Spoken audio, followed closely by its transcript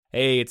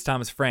Hey, it's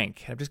Thomas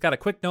Frank. I've just got a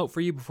quick note for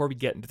you before we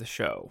get into the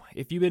show.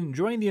 If you've been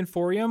enjoying the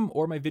Inforium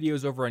or my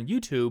videos over on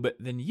YouTube,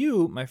 then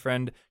you, my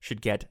friend,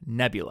 should get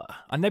Nebula.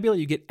 On Nebula,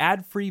 you get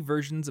ad-free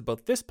versions of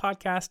both this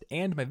podcast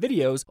and my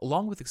videos,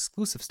 along with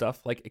exclusive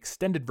stuff like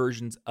extended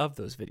versions of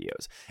those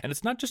videos. And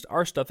it's not just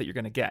our stuff that you're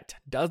going to get.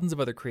 Dozens of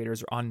other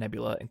creators are on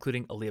Nebula,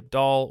 including Ali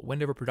Abdaal,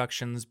 Wendover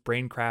Productions,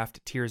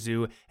 Braincraft,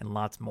 Tierzoo, and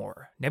lots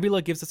more.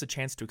 Nebula gives us a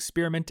chance to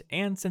experiment,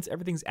 and since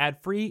everything's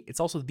ad-free, it's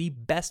also the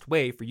best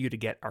way for you to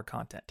get our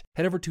content.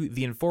 Head over to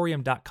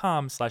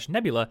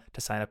theinforium.com/nebula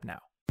to sign up now.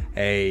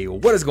 Hey,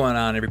 what is going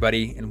on,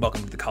 everybody? And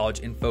welcome to the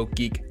College Info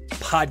Geek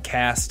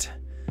podcast.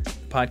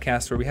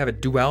 Podcast where we have a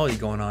duality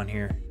going on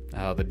here.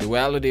 Oh, the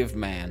duality of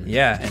man.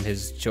 Yeah. And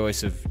his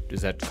choice of,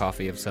 is that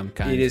coffee of some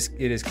kind? It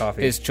is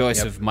coffee. His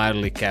choice of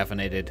mildly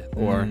caffeinated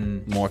or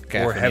more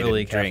caffeinated or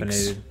heavily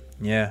drinks. Caffeinated.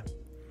 Yeah.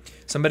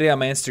 Somebody on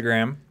my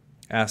Instagram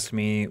asked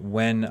me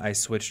when I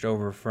switched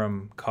over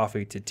from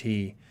coffee to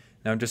tea.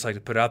 Now, I'd just like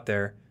to put out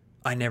there,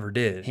 I never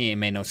did. He ain't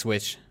made no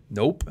switch.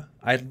 Nope.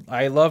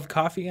 I love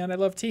coffee and I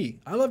love tea.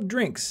 I love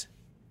drinks.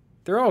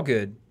 They're all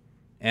good.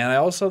 And I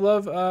also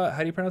love, how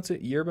do you pronounce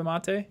it? Yerba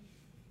mate?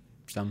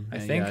 I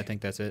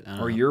think that's it.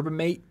 Or yerba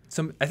mate.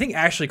 I think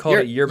Ashley called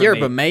it yerba mate.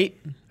 Yerba mate?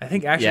 I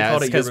think Ashley called it yerba mate. Yeah,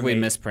 it's because we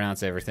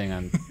mispronounce everything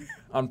on...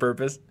 on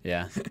purpose?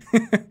 Yeah.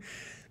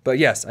 But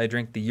yes, I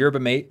drink the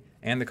yerba mate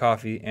and the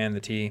coffee and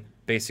the tea,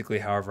 basically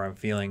however I'm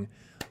feeling.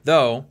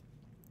 Though...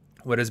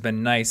 what has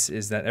been nice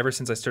is that ever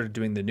since I started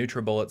doing the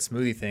NutriBullet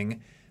smoothie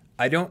thing,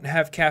 I don't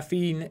have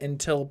caffeine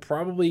until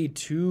probably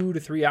 2 to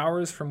 3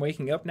 hours from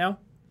waking up now.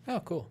 Oh,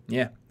 cool.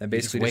 Yeah. I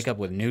basically wake up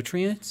with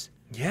nutrients?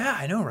 Yeah,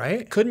 I know,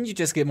 right? Couldn't you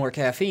just get more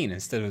caffeine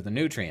instead of the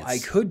nutrients? I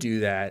could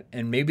do that,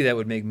 and maybe that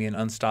would make me an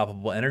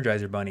unstoppable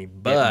Energizer Bunny,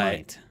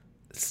 but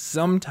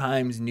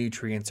sometimes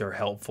nutrients are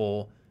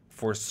helpful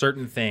for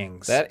certain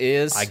things. That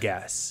is, I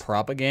guess,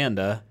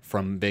 propaganda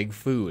from Big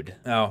Food.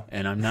 Oh.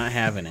 And I'm not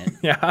having it.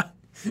 Yeah.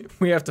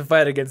 We have to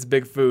fight against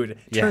big food.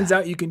 Yeah. Turns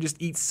out you can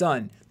just eat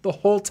sun the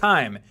whole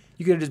time.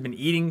 You could have just been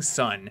eating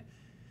sun.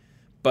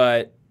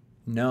 But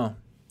no,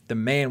 the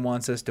man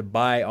wants us to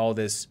buy all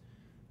this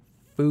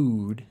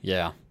food.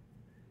 Yeah.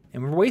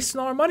 And we're wasting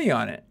all our money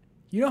on it.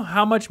 You know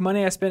how much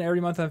money I spend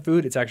every month on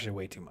food? It's actually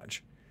way too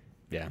much.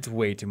 Yeah. It's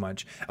way too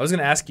much. I was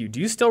going to ask you,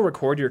 do you still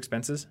record your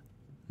expenses?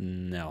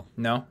 No.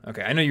 No?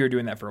 Okay. I know you were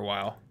doing that for a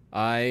while.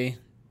 I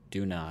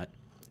do not.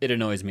 It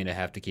annoys me to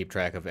have to keep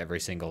track of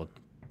every single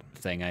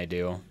thing I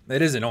do.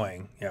 It is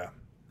annoying, yeah.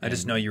 I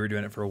just know you were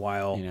doing it for a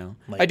while. You know,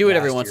 like I do it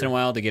every once in a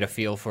while to get a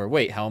feel for,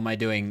 wait, how am I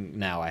doing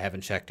now? I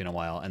haven't checked in a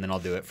while. And then I'll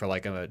do it for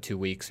like 2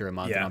 weeks or a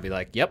month. Yeah. And I'll be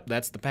like, yep,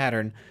 that's the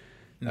pattern.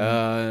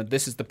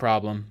 This is the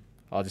problem.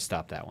 I'll just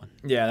stop that one.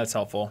 Yeah, that's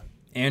helpful.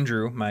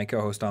 Andrew, my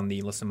co-host on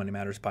the Listen Money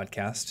Matters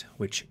podcast,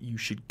 which you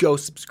should go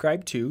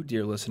subscribe to,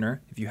 dear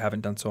listener, if you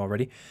haven't done so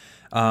already.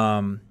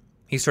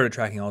 He started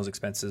tracking all his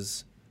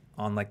expenses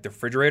on like the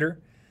refrigerator.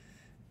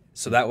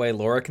 So that way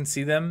Laura can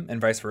see them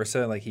and vice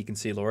versa. Like he can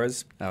see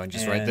Laura's. Oh, and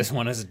just write this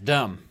one as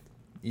dumb.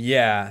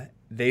 Yeah.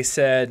 They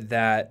said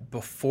that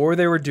before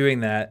they were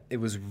doing that,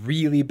 it was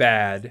really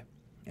bad.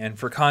 And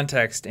for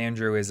context,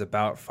 Andrew is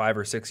about 5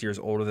 or 6 years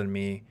older than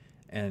me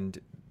and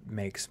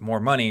makes more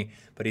money.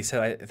 But he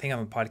said, I think on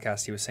the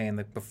podcast, he was saying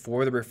that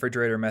before the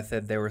refrigerator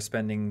method, they were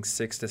spending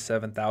 $6,000 to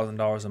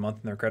 $7,000 a month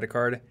on their credit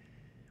card.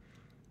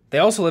 They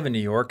also live in New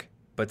York,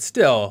 but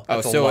still,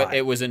 that's a lot.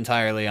 It was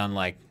entirely on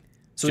like...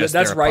 So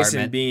that's rice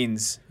and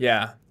beans.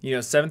 Yeah. You know,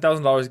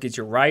 $7,000 gets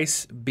you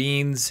rice,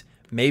 beans,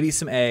 maybe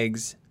some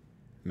eggs.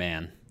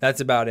 Man. That's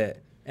about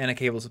it. And a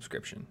cable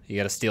subscription. You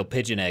got to steal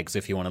pigeon eggs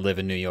if you want to live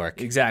in New York.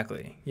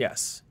 Exactly.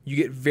 Yes. You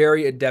get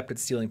very adept at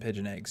stealing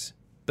pigeon eggs.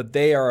 But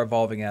they are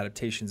evolving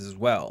adaptations as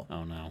well.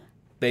 Oh, no.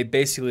 They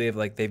basically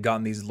have they've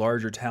gotten these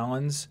larger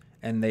talons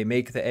and they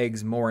make the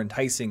eggs more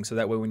enticing so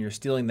that way when you're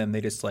stealing them,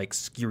 they just like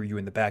skewer you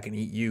in the back and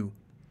eat you.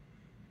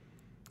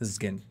 This is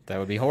getting... That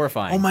would be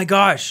horrifying. Oh my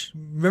gosh.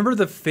 Remember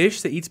the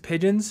fish that eats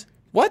pigeons?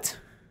 What?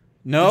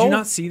 No. Did you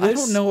not see this? I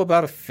don't know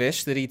about a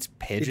fish that eats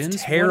pigeons.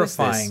 It's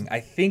terrifying. I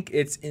think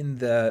it's in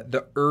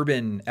the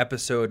urban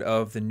episode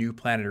of the New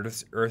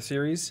Planet Earth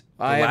series.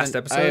 The last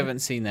episode. I haven't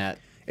seen that.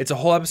 It's a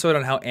whole episode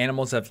on how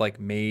animals have like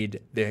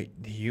made the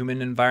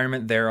human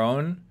environment their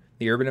own,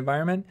 the urban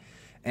environment.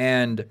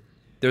 And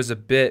there's a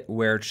bit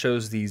where it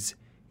shows these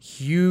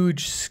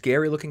huge,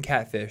 scary looking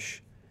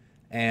catfish.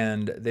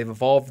 And they've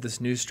evolved this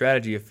new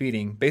strategy of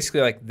feeding. Basically,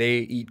 like they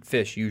eat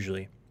fish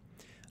usually.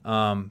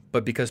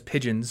 But because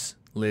pigeons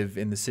live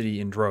in the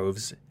city in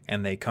droves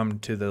and they come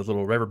to the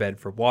little riverbed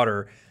for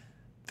water,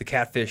 the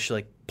catfish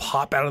like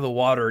pop out of the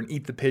water and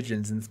eat the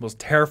pigeons. And it's the most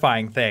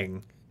terrifying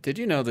thing. Did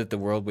you know that the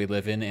world we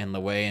live in and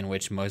the way in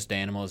which most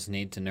animals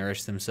need to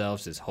nourish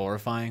themselves is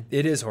horrifying?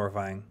 It is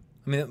horrifying.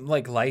 I mean,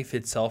 like life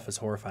itself is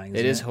horrifying.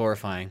 It is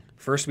horrifying.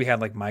 First, we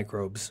had like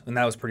microbes, and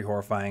that was pretty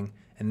horrifying.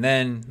 And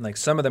then, like,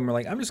 some of them were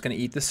like, I'm just going to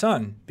eat the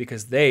sun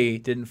because they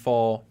didn't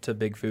fall to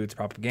Big Food's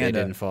propaganda. They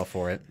didn't fall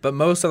for it. But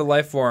most of the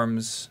life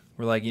forms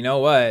were like, you know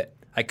what?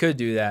 I could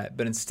do that,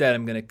 but instead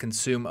I'm going to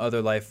consume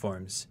other life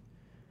forms.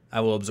 I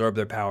will absorb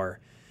their power.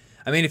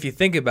 I mean, if you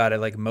think about it,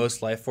 like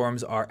most life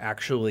forms are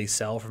actually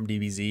cell from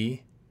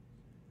DBZ.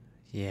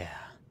 Yeah.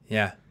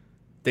 Yeah.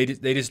 They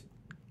just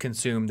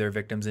consume their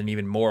victims in an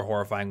even more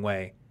horrifying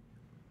way.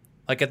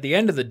 Like at the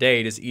end of the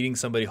day, just eating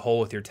somebody whole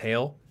with your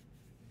tail,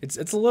 it's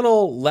a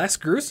little less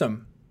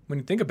gruesome when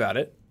you think about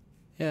it.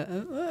 Yeah,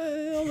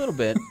 a little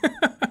bit.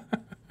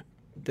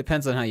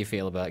 Depends on how you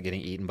feel about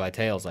getting eaten by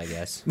tails, I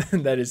guess.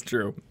 That is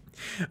true.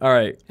 All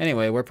right.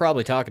 Anyway, we're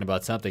probably talking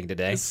about something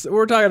today. So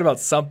we're talking about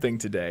something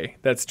today.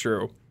 That's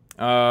true.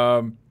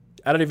 I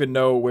don't even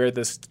know where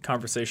this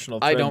conversational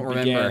thread I don't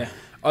remember. began,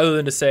 other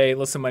than to say,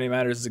 Listen Money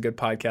Matters is a good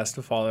podcast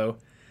to follow.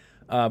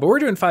 But we're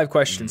doing 5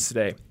 questions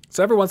today.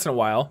 So every once in a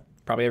while,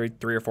 probably every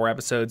 3 or 4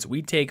 episodes,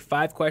 we take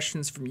 5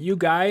 questions from you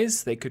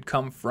guys. They could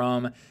come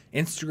from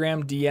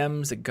Instagram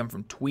DMs. They could come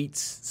from tweets,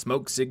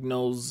 smoke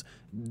signals,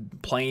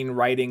 plane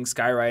writing,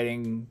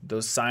 skywriting,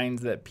 those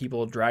signs that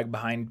people drag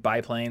behind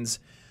biplanes,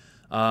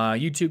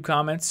 YouTube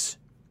comments,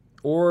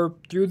 or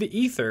through the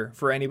ether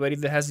for anybody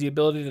that has the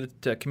ability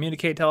to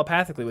communicate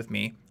telepathically with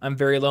me. I'm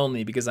very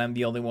lonely because I'm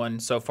the only one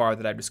so far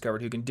that I've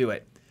discovered who can do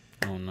it.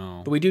 Oh,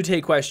 no. But we do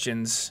take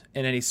questions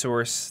in any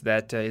source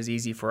that is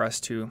easy for us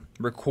to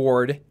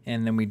record,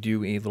 and then we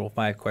do a little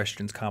 5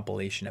 questions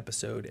compilation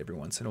episode every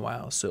once in a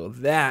while. So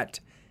that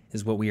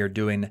is what we are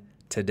doing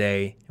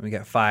today. And we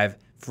got 5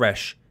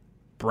 fresh,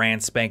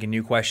 brand spanking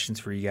new questions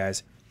for you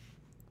guys.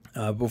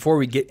 Before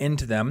we get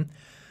into them,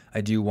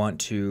 I do want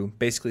to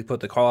basically put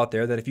the call out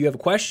there that if you have a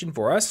question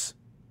for us,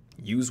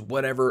 use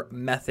whatever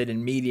method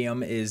and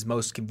medium is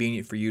most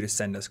convenient for you to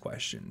send us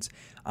questions.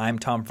 I'm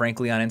Tom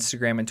Frankly on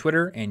Instagram and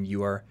Twitter, and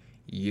you are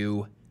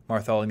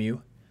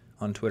Bartholomew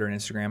on Twitter and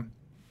Instagram.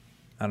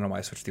 I don't know why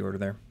I switched the order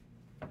there.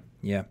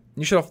 Yeah.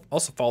 You should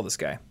also follow this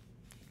guy.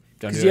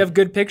 Because you have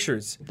good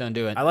pictures. Don't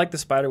do it. I like the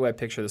spiderweb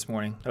picture this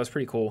morning. That was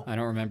pretty cool. I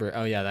don't remember.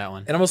 Oh, yeah, that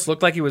one. It almost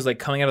looked like he was like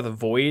coming out of the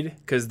void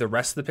because the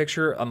rest of the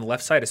picture on the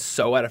left side is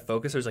so out of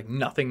focus. There's like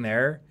nothing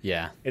there.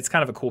 Yeah. It's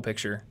kind of a cool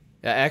picture.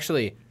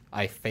 Actually,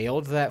 I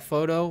failed that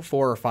photo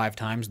 4 or 5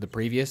 times the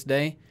previous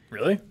day.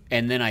 Really?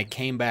 And then I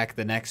came back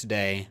the next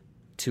day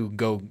to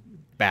go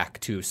back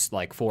to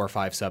like 4 or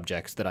 5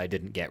 subjects that I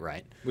didn't get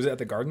right. Was it at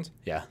the gardens?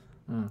 Yeah.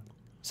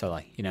 So,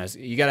 like, you know,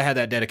 you got to have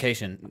that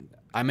dedication.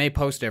 I may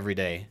post every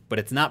day, but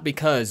it's not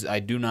because I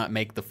do not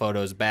make the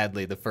photos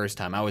badly the first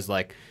time. I was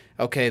like,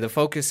 okay, the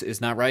focus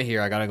is not right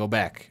here. I got to go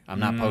back.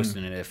 I'm not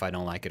posting it if I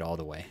don't like it all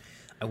the way.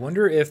 I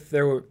wonder if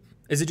there were...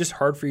 Is it just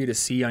hard for you to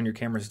see on your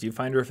cameras? Do you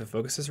find if the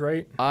focus is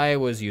right? I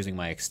was using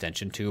my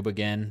extension tube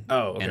again.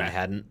 Oh, okay. And I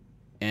hadn't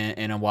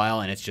in a while,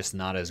 and it's just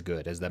not as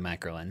good as the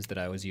macro lens that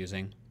I was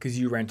using. Because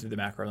you rented the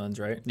macro lens,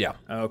 right? Yeah.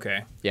 Oh,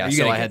 okay. Yeah, Are you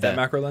going to get that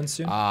macro lens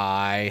soon?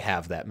 I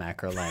have that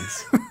macro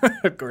lens.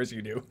 Of course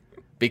you do.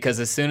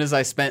 Because as soon as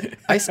I spent...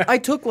 I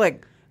took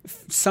like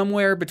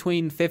somewhere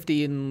between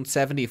 50 and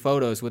 70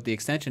 photos with the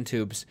extension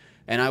tubes,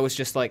 and I was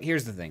just like,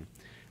 here's the thing.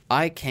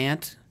 I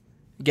can't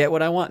get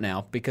what I want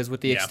now because with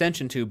the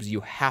extension tubes,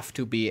 you have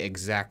to be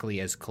exactly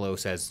as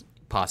close as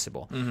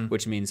possible,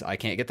 which means I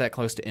can't get that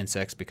close to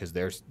insects because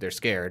they're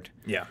scared.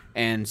 Yeah.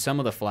 And some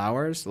of the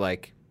flowers,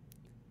 like,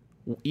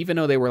 even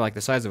though they were like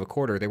the size of a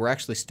quarter, they were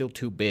actually still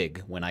too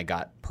big when I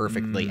got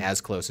perfectly as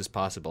close as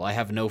possible. I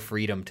have no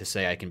freedom to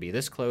say I can be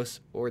this close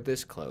or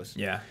this close.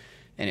 Yeah.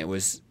 And it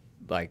was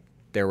like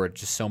there were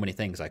just so many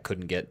things I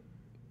couldn't get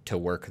to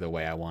work the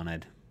way I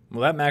wanted.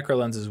 Well, that macro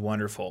lens is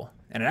wonderful.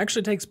 And it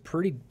actually takes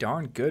pretty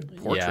darn good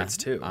portraits,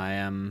 too. I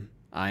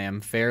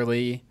am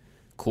fairly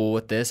cool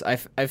with this. I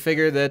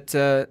figure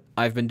that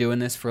I've been doing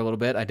this for a little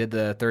bit. I did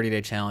the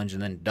 30-day challenge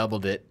and then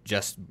doubled it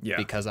just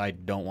because I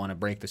don't want to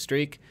break the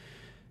streak.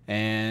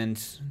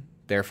 And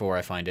therefore,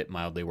 I find it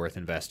mildly worth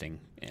investing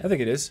in. I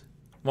think it is.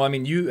 Well, I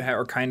mean, you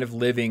are kind of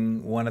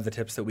living one of the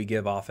tips that we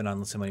give often on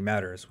Listen Money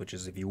Matters, which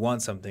is if you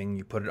want something,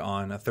 you put it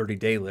on a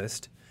 30-day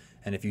list.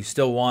 And if you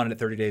still want it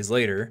 30 days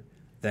later,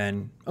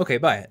 then, okay,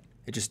 buy it.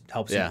 It just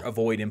helps you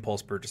avoid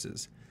impulse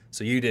purchases.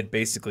 So you did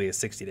basically a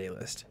 60-day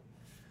list.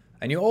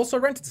 And you also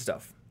rented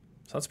stuff.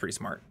 So that's pretty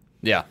smart.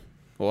 Yeah.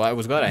 Well, I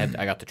was glad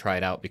I got to try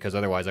it out because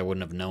otherwise I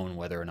wouldn't have known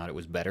whether or not it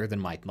was better than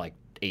my like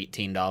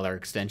 $18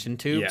 extension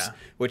tubes,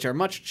 which are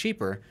much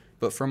cheaper.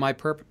 But for my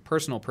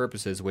personal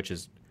purposes, which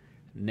is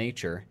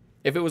nature,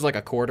 if it was like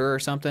a quarter or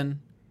something,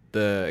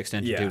 the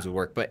extension tubes would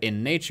work. But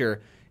in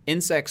nature,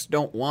 insects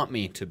don't want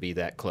me to be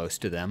that close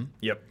to them.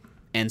 Yep.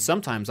 And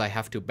sometimes I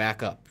have to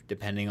back up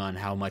depending on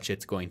how much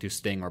it's going to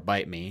sting or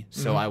bite me.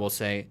 So I will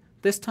say,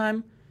 this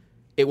time,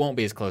 it won't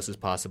be as close as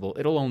possible.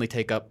 It'll only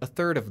take up a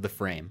third of the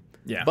frame.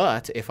 Yeah.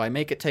 But if I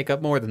make it take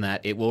up more than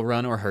that, it will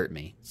run or hurt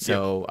me.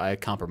 So I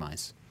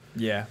compromise.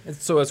 Yeah.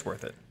 So it's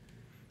worth it.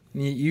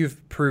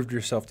 You've proved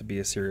yourself to be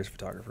a serious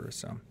photographer.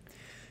 So,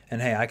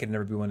 and hey, I could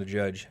never be one to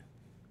judge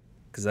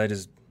because I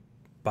just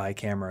buy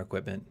camera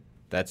equipment.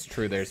 That's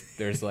true.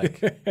 There's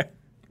like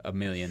a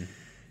million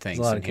things. There's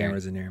a lot of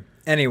cameras in here.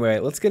 Anyway,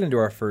 let's get into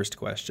our first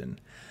question.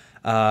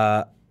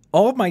 All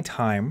of my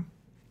time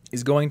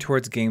is going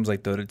towards games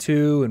like Dota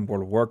 2 and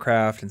World of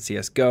Warcraft and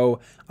CSGO.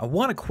 I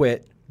want to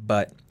quit,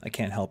 but I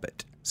can't help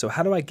it. So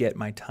how do I get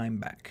my time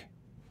back?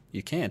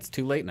 You can't. It's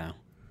too late now.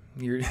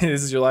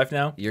 This is your life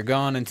now? You're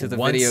gone into the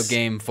video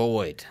game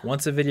void.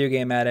 Once a video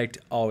game addict,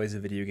 always a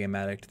video game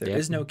addict. There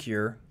is no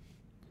cure.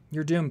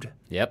 You're doomed.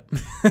 Yep.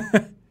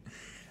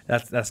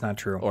 That's not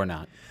true. Or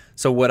not.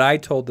 So what I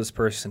told this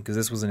person, because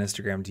this was an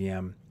Instagram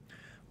DM,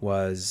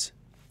 was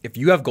if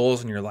you have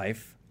goals in your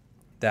life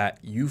that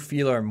you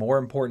feel are more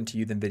important to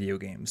you than video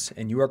games,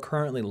 and you are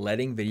currently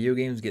letting video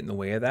games get in the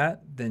way of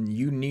that, then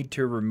you need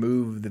to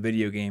remove the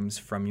video games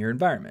from your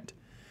environment.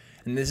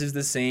 And this is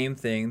the same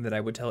thing that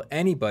I would tell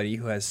anybody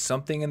who has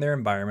something in their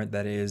environment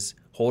that is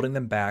holding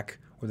them back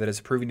or that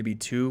is proving to be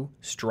too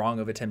strong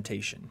of a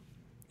temptation.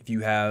 If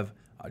you have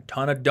a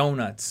ton of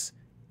donuts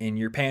in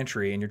your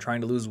pantry and you're trying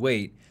to lose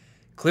weight,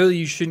 clearly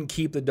you shouldn't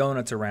keep the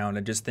donuts around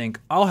and just think,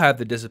 I'll have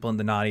the discipline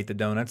to not eat the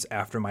donuts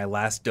after my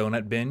last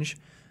donut binge.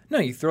 No,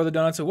 you throw the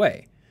donuts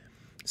away.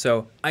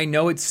 So I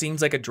know it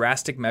seems like a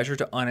drastic measure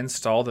to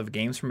uninstall the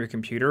games from your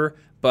computer,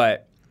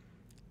 but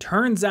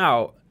turns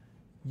out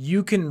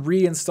you can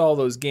reinstall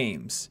those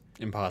games.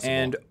 Impossible.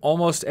 And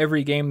almost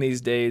every game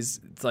these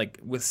days, it's like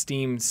with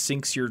Steam,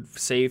 syncs your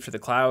save to the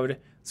cloud.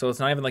 So it's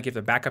not even like you have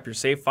to back up your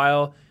save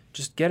file.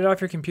 Just get it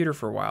off your computer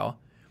for a while.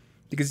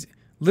 Because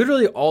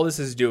literally all this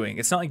is doing,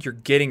 it's not like you're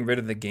getting rid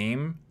of the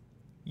game.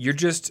 You're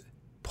just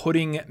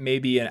putting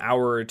maybe an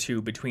hour or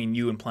two between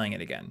you and playing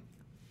it again.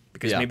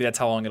 Because maybe that's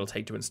how long it'll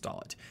take to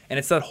install it. And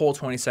it's that whole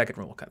 20-second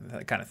rule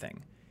kind of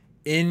thing.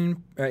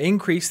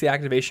 Increase the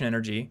activation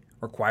energy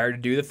required to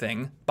do the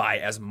thing by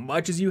as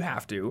much as you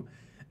have to,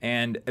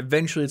 and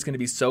eventually it's going to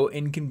be so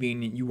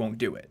inconvenient you won't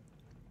do it.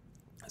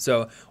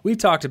 So we've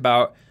talked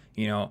about,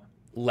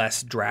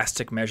 less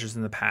drastic measures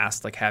in the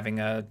past, like having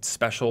a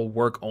special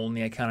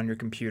work-only account on your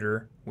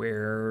computer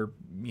where,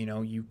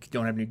 you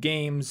don't have new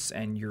games,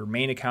 and your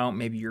main account,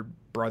 maybe your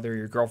brother,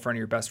 your girlfriend, or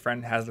your best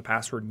friend has the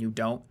password and you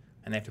don't,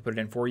 and they have to put it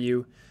in for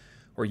you,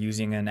 or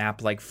using an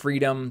app like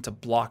Freedom to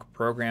block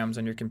programs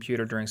on your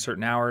computer during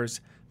certain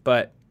hours.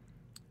 But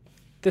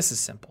this is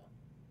simple,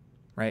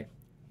 right?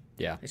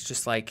 Yeah. It's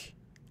just like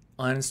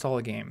uninstall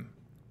a game.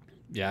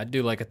 Yeah, I'd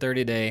do like a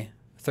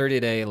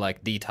 30-day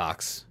like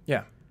detox.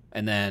 Yeah.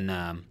 And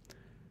then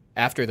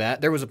after that,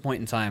 there was a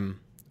point in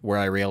time where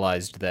I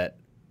realized that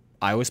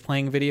I was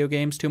playing video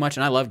games too much,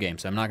 and I love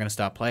games, so I'm not going to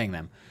stop playing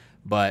them.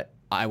 But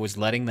I was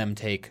letting them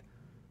take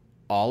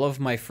all of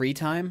my free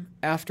time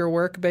after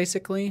work,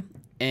 basically,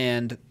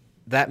 and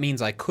that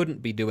means I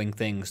couldn't be doing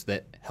things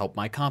that help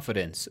my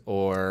confidence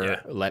or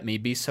let me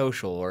be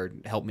social or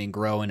help me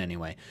grow in any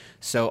way.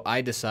 So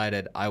I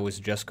decided I was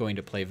just going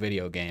to play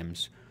video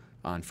games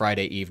on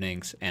Friday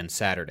evenings and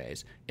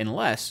Saturdays,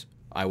 unless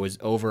I was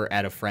over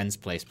at a friend's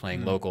place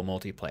playing local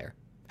multiplayer.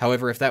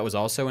 However, if that was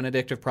also an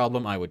addictive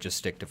problem, I would just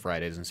stick to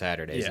Fridays and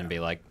Saturdays and be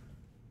like,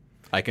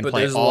 I can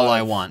play all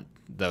I want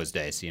those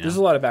days. There's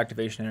a lot of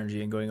activation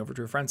energy in going over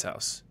to a friend's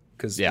house.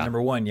 Because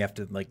number one, you have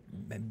to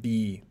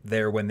be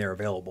there when they're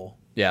available.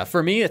 Yeah,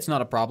 for me, it's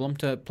not a problem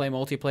to play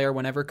multiplayer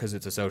whenever because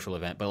it's a social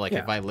event. But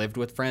if I lived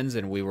with friends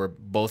and we were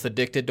both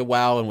addicted to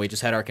WoW and we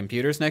just had our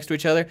computers next to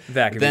each other,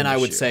 then I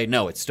would say,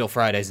 no, it's still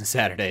Fridays and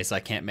Saturdays. I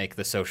can't make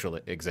the social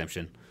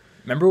exemption.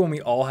 Remember when we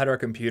all had our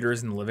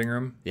computers in the living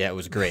room? Yeah, it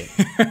was great.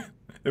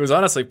 It was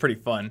honestly pretty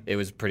fun. It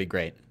was pretty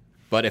great.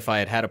 But if I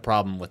had had a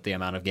problem with the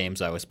amount of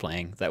games I was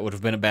playing, that would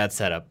have been a bad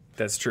setup.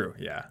 That's true,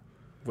 yeah.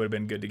 Would have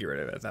been good to get rid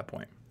of it at that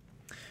point.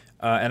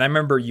 And I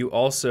remember you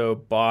also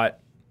bought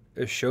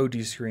a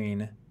Shoji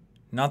screen,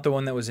 not the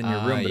one that was in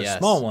your room, but a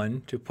small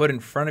one to put in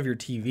front of your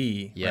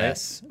TV.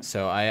 Yes. Right?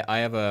 So I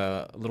have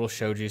a little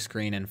Shoji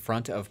screen in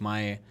front of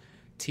my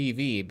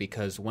TV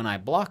because when I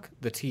block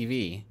the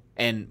TV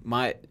and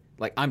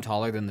I'm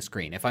taller than the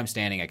screen. If I'm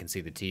standing, I can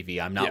see the TV.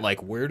 I'm not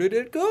like, where did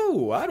it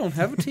go? I don't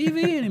have a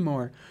TV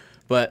anymore.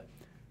 But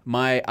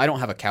I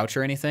don't have a couch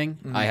or anything.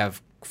 Mm-hmm. I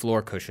have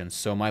floor cushions,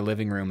 so my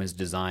living room is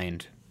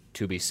designed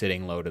to be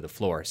sitting low to the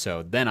floor.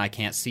 So then I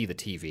can't see the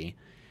TV.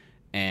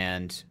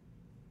 And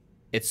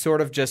it's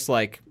sort of just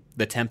like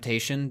the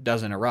temptation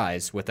doesn't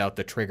arise without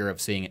the trigger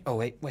of seeing it. Oh,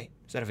 wait,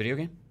 is that a video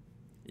game?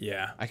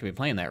 Yeah. I could be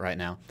playing that right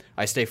now.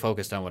 I stay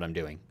focused on what I'm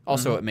doing.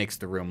 Also, it makes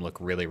the room look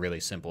really, really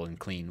simple and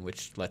clean,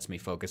 which lets me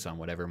focus on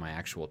whatever my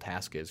actual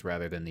task is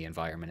rather than the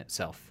environment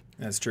itself.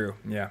 That's true,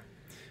 yeah.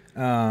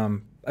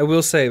 I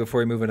will say before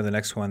we move into the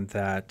next one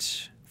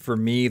that for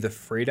me, the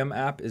Freedom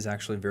app is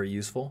actually very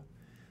useful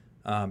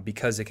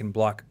because it can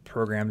block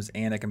programs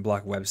and it can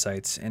block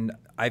websites. And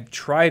I've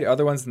tried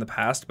other ones in the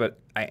past, but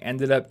I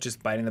ended up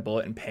just biting the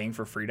bullet and paying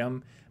for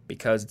Freedom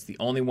because it's the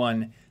only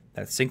one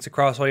that syncs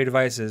across all your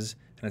devices,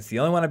 and it's the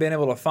only one I've been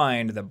able to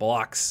find that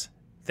blocks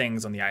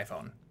things on the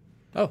iPhone.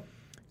 Oh.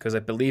 Because I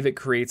believe it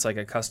creates like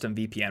a custom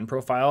VPN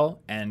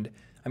profile, and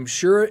I'm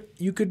sure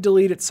you could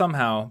delete it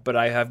somehow, but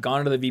I have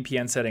gone to the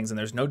VPN settings and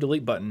there's no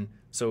delete button,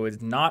 so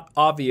it's not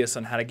obvious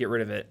on how to get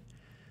rid of it.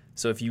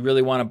 So if you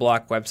really want to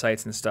block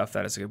websites and stuff,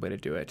 that is a good way to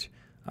do it.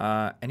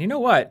 And you know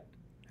what?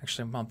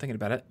 Actually, while I'm thinking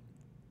about it,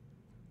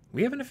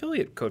 we have an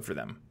affiliate code for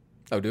them.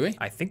 Oh, do we?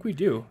 I think we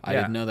do. I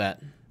didn't know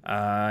that.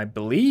 I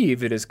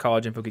believe it is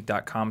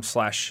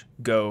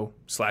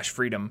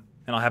collegeinfogeek.com/go/freedom,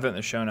 and I'll have it in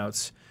the show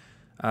notes.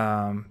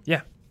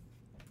 Yeah.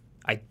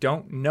 I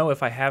don't know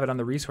if I have it on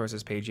the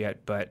resources page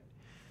yet, but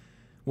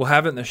we'll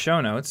have it in the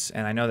show notes.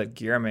 And I know that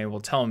Guillermo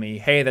will tell me,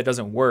 hey, that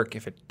doesn't work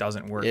if it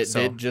doesn't work. It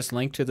did just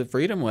link to the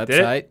Freedom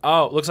website.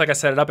 Oh, looks like I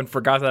set it up and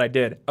forgot that I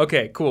did.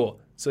 Okay, cool.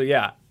 So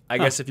yeah, I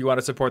guess if you want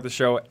to support the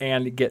show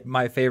and get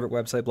my favorite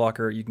website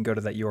blocker, you can go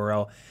to that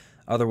URL.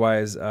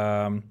 Otherwise,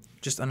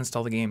 just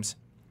uninstall the games.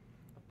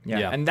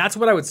 Yeah, and that's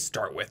what I would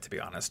start with, to be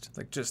honest.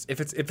 Like, just if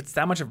it's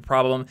that much of a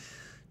problem,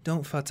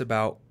 don't futz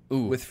about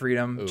with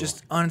Freedom.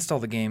 Just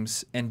uninstall the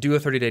games and do a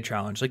 30-day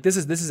challenge. Like, this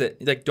is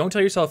it. Like, don't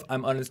tell yourself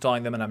I'm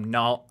uninstalling them and I'm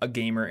not a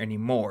gamer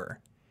anymore.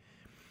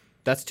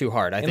 That's too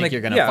hard. I think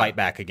you're going to fight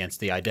back against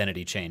the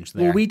identity change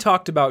there. Well, we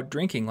talked about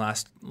drinking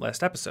last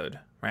episode,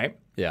 right?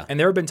 Yeah. And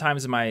there have been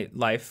times in my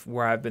life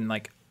where I've been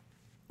like,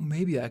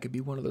 maybe I could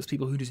be one of those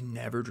people who just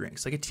never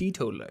drinks, like a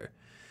teetotaler.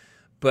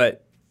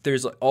 But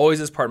there's always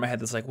this part of my head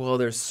that's like, well,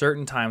 there's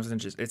certain times when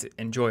it's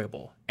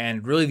enjoyable.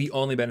 And really the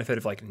only benefit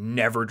of like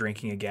never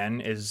drinking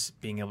again is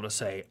being able to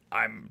say,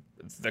 I'm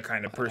the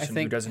kind of person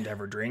who doesn't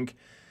ever drink.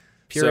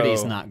 Purity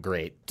is not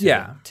great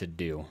to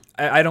do.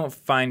 I don't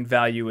find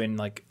value in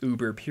like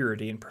uber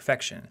purity and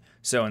perfection.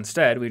 So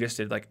instead, we just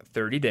did like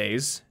 30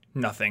 days,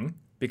 nothing,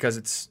 because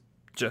it's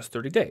just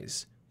 30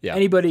 days. Yeah.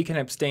 Anybody can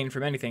abstain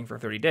from anything for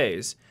 30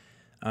 days.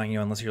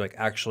 Unless you're like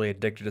actually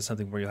addicted to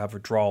something where you'll have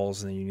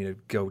withdrawals and then you need to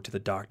go to the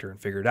doctor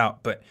and figure it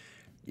out. But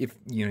if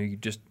you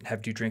just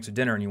have 2 drinks at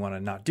dinner and you want to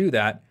not do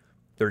that,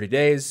 30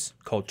 days,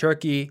 cold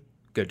turkey,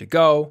 good to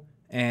go,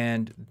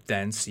 and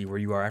then see where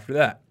you are after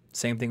that.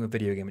 Same thing with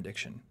video game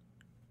addiction.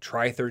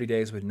 Try 30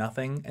 days with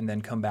nothing and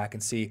then come back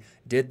and see,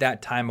 did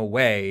that time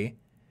away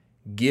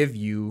give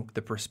you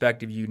the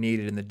perspective you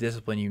needed and the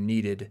discipline you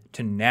needed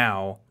to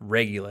now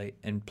regulate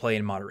and play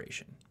in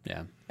moderation?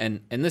 Yeah.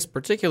 And in this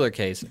particular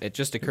case, it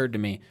just occurred to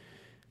me,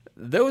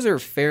 those are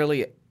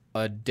fairly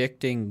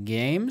addicting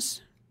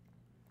games.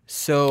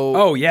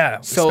 So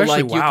So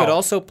like you could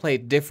also play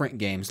different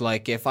games.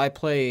 Like if I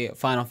play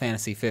Final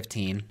Fantasy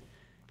 15,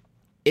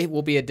 it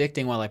will be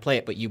addicting while I play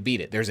it, but you beat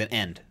it. There's an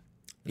end.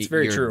 It's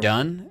very true. You're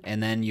done,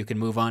 and then you can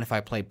move on. If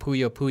I play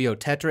Puyo Puyo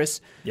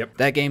Tetris,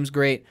 that game's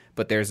great,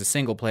 but there's a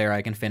single player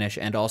I can finish,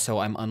 and also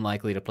I'm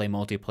unlikely to play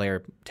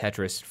multiplayer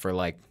Tetris for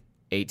like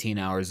 18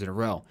 hours in a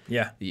row.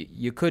 Yeah.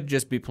 You could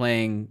just be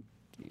playing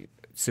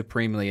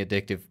supremely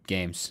addictive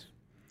games.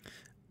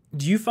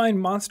 Do you find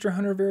Monster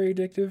Hunter very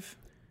addictive?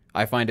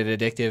 I find it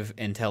addictive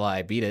until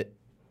I beat it.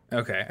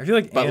 Okay. I feel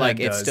like But like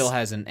it still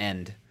has an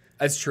end.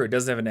 That's true. It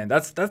does have an end.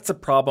 That's a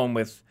problem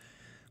with,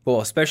 well,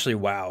 especially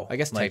WoW. I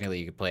guess technically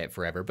you could play it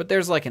forever, but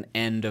there's like an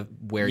end of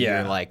where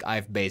you're like,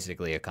 I've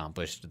basically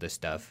accomplished this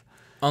stuff.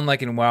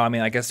 Unlike in WoW, I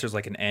mean, I guess there's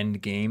like an end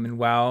game in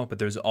WoW, but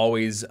there's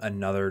always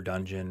another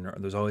dungeon, or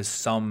there's always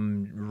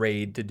some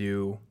raid to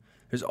do.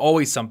 There's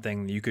always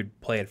something you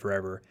could play it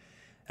forever.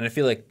 And I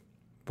feel like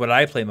what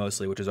I play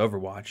mostly, which is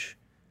Overwatch,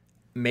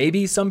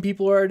 maybe some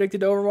people are addicted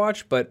to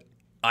Overwatch, but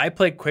I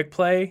play quick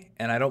play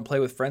and I don't play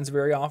with friends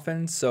very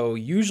often. So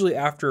usually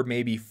after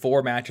maybe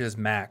 4 matches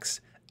max,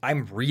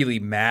 I'm really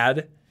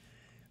mad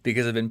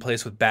because I've been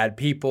placed with bad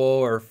people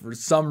or for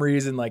some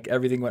reason like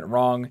everything went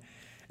wrong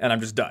and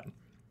I'm just done.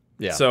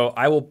 Yeah. So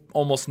I will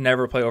almost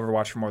never play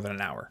Overwatch for more than an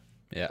hour.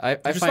 Yeah,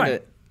 I find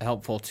it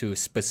helpful to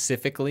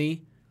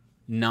specifically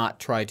not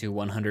try to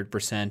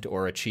 100%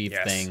 or achieve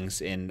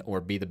things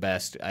or be the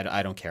best.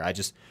 I don't care.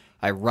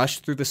 I rush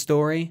through the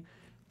story,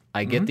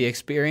 I get the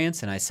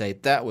experience, and I say,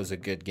 that was a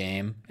good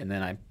game, and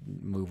then I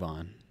move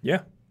on.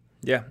 Yeah.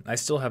 Yeah, I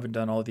still haven't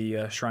done all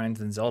the shrines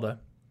in Zelda.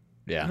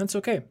 Yeah. And that's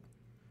okay.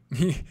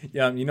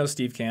 Yeah, you know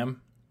Steve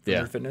Cam from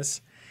Your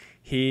Fitness?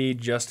 He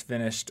just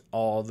finished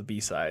all the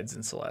B-sides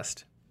in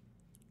Celeste.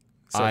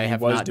 So I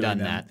have not done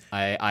that.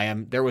 I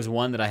am. There was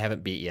one that I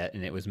haven't beat yet,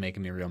 and it was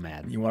making me real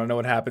mad. You want to know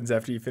what happens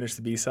after you finish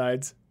the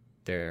B-sides?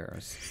 There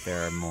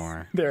are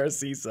more. There are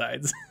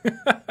C-sides.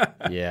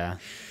 Yeah.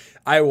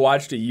 I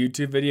watched a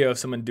YouTube video of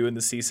someone doing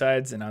the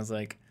C-sides, and I was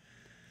like,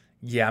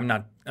 yeah, I'm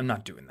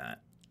not doing that.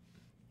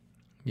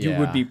 You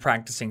would be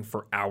practicing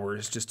for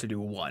hours just to do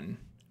one.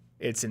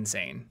 It's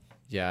insane.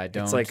 Yeah, I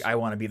don't. It's like I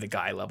want to be the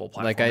guy level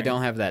platforming. Like I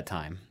don't have that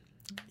time.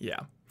 Yeah.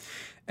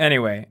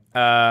 Anyway,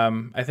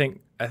 I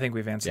think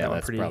we've answered that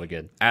one pretty probably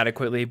good.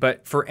 adequately.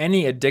 But for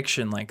any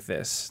addiction like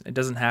this, it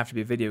doesn't have to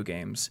be video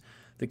games.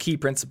 The key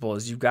principle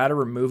is you've got to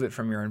remove it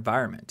from your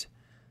environment,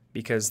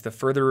 because the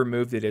further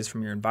removed it is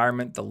from your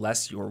environment, the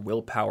less your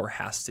willpower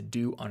has to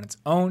do on its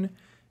own,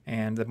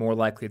 and the more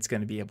likely it's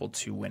going to be able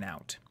to win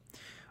out.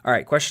 All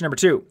right, question number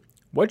 2.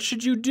 What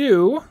should you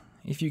do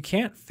if you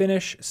can't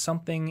finish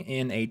something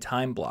in a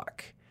time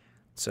block?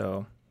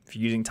 So if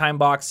you're using time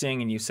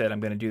boxing and you said,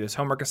 I'm going to do this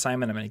homework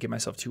assignment, I'm going to give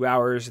myself 2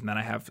 hours, and then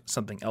I have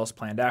something else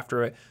planned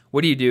after it,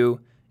 what do you do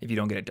if you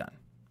don't get it done?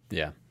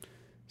 Yeah.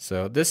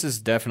 So this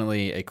is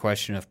definitely a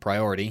question of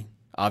priority.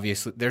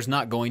 Obviously, there's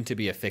not going to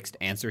be a fixed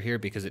answer here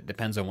because it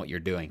depends on what you're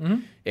doing. Mm-hmm.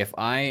 If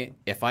I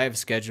have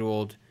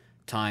scheduled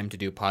time to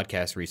do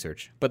podcast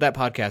research, but that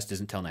podcast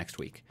isn't till next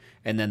week,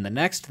 and then the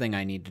next thing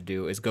I need to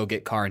do is go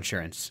get car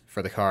insurance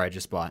for the car I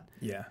just bought.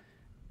 Yeah.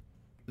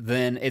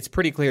 then it's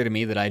pretty clear to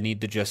me that I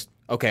need to just,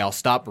 okay, I'll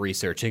stop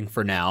researching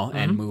for now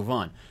and move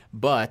on.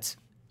 But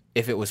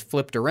if it was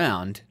flipped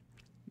around,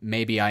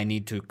 maybe I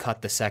need to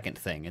cut the second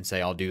thing and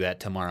say I'll do that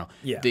tomorrow.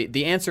 Yeah.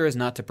 The answer is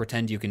not to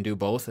pretend you can do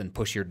both and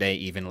push your day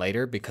even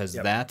later, because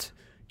that,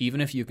 even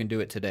if you can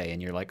do it today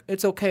and you're like,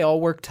 it's okay, I'll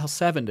work till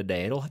 7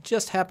 today, it'll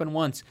just happen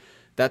once.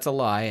 That's a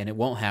lie, and it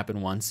won't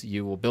happen once.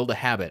 You will build a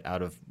habit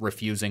out of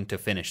refusing to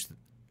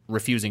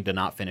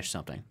not finish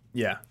something.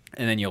 Yeah.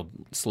 And then you'll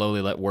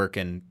slowly let work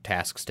and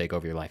tasks take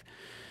over your life.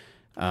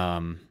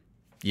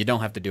 You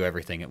don't have to do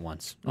everything at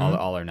once.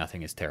 All or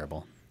nothing is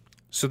terrible.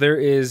 So there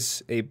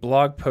is a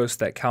blog post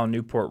that Cal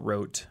Newport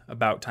wrote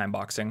about time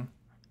boxing,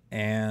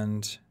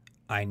 and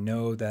I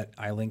know that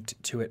I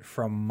linked to it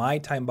from my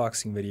time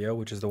boxing video,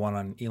 which is the one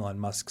on Elon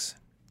Musk's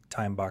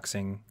time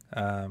boxing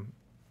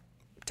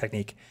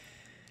technique.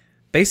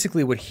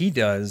 Basically, what he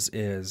does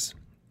is,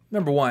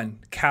 number one,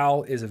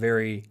 Cal is a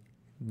very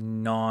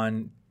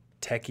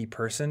non-techie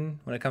person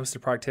when it comes to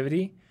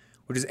productivity,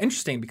 which is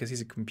interesting because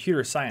he's a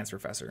computer science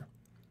professor,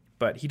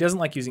 but he doesn't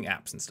like using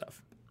apps and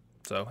stuff.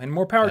 So, and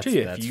more power to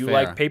you. If you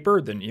like paper,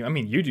 then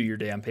you do your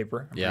day on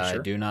paper. I'm I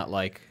do not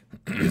like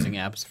using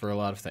apps for a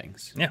lot of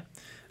things.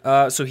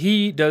 Yeah. So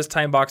he does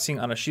time boxing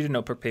on a sheet of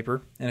notebook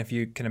paper, and if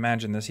you can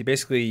imagine this, he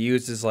basically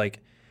uses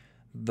like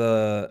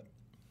the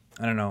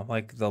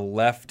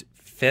left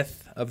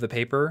fifth of the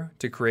paper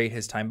to create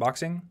his time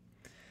boxing.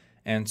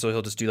 And so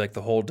he'll just do like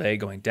the whole day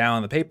going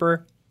down the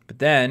paper. But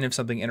then if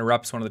something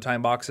interrupts one of the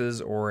time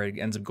boxes or it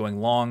ends up going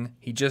long,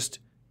 he just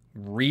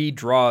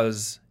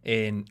redraws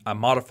a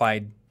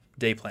modified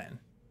day plan.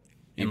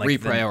 He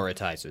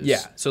reprioritizes.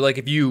 Yeah. So like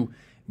if you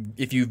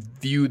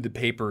viewed the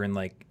paper in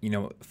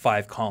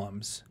 5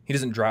 columns, he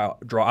doesn't draw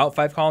out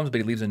 5 columns, but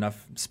he leaves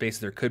enough space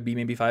that there could be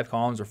maybe 5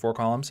 columns or 4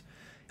 columns.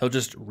 He'll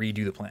just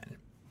redo the plan.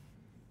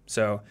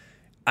 So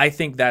I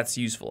think that's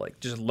useful. Like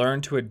just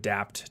learn to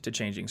adapt to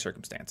changing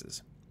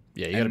circumstances.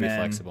 Yeah, you got to be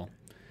flexible.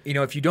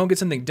 If you don't get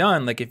something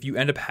done, like if you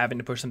end up having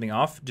to push something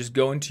off, just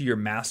go into your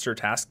master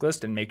task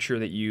list and make sure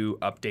that you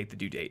update the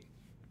due date.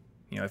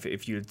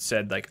 If you had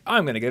said like,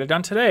 I'm going to get it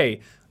done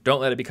today,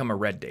 don't let it become a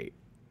red date.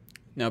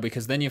 No,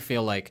 because then you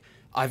feel like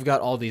I've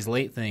got all these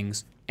late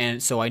things,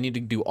 and so I need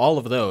to do all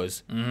of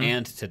those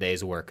and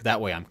today's work.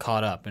 That way I'm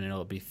caught up and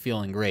it'll be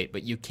feeling great.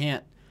 But you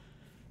can't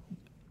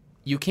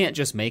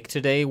just make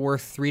today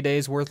worth 3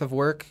 days worth of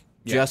work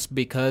just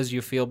because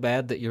you feel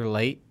bad that you're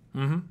late.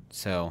 Mm-hmm.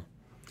 So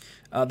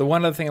the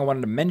one other thing I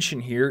wanted to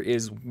mention here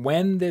is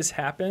when this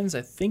happens,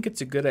 I think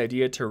it's a good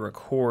idea to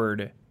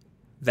record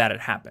that it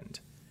happened.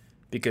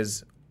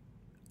 Because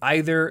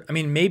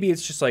maybe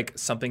it's just like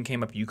something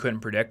came up you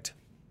couldn't predict.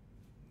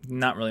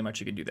 Not really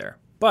much you can do there.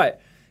 But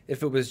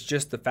if it was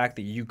just the fact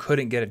that you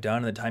couldn't get it done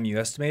in the time you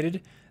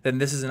estimated, then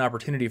this is an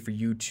opportunity for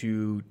you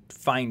to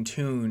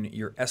fine-tune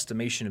your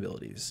estimation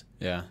abilities.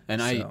 Yeah,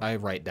 and so. I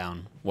write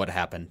down what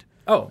happened.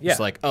 Oh, yeah. It's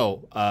like,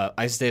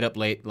 I stayed up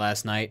late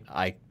last night.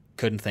 I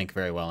couldn't think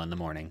very well in the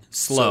morning.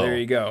 Slow. So there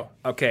you go.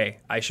 Okay,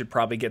 I should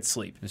probably get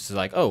sleep. This is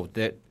like,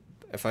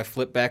 if I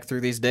flip back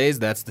through these days,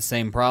 that's the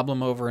same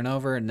problem over and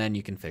over, and then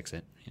you can fix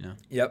it,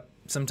 Yep.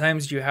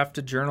 Sometimes you have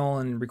to journal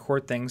and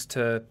record things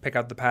to pick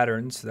out the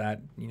patterns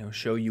that,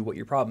 show you what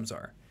your problems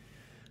are.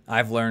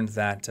 I've learned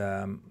that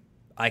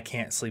I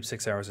can't sleep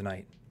 6 hours a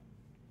night.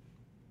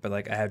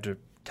 But, I have to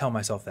tell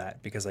myself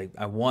that because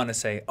I want to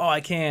say, I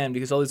can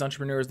because all these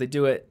entrepreneurs, they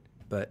do it,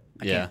 but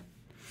I can't.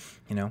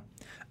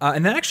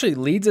 And that actually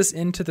leads us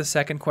into the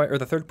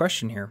the third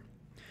question here.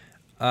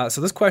 So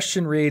this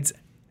question reads,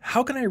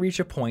 how can I reach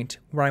a point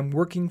where I'm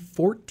working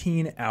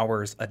 14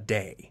 hours a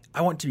day?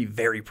 I want to be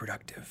very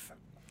productive.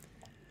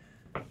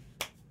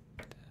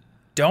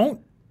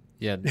 Don't.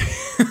 Yeah.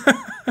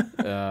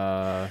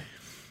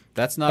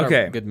 That's not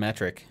a good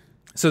metric.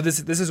 So this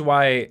is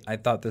why I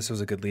thought this was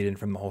a good lead-in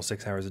from the whole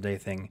 6 hours a day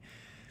thing.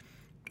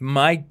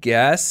 My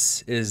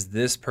guess is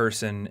this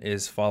person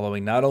is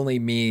following not only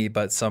me,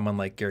 but someone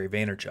like Gary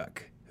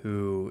Vaynerchuk,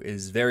 who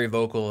is very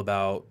vocal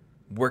about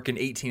working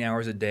 18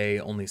 hours a day,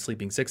 only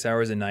sleeping 6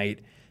 hours a night.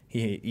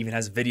 He even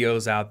has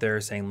videos out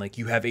there saying,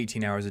 you have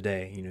 18 hours a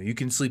day. You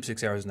can sleep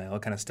 6 hours a night, all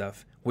that kind of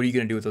stuff. What are you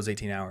going to do with those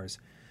 18 hours?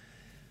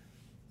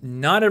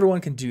 Not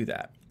everyone can do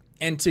that.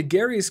 And to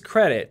Gary's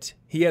credit,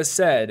 he has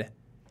said,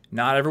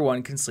 not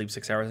everyone can sleep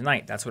 6 hours a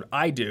night. That's what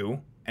I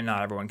do, and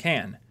not everyone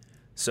can.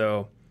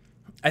 So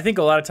I think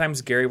a lot of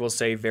times Gary will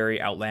say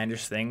very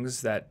outlandish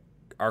things that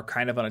are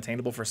kind of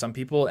unattainable for some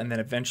people, and then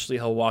eventually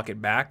he'll walk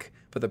it back.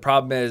 But the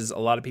problem is a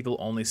lot of people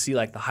only see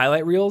the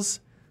highlight reels.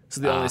 So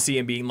they only see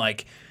him being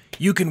like,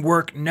 you can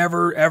work,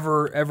 never,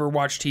 ever, ever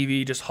watch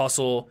TV, just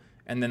hustle.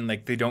 And then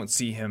they don't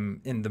see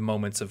him in the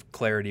moments of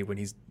clarity when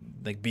he's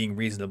being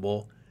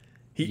reasonable.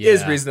 He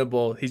is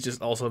reasonable. He's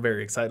just also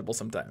very excitable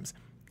sometimes.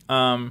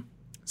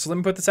 So let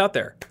me put this out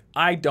there.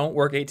 I don't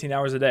work 18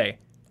 hours a day.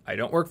 I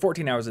don't work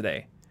 14 hours a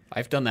day.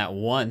 I've done that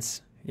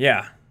once.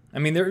 Yeah.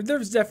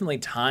 There's definitely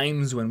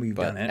times when we've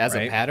done it. As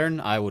a pattern,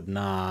 I would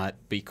not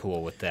be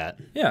cool with that.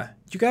 Yeah.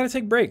 You got to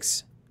take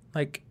breaks.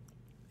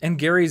 And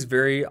Gary's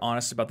very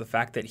honest about the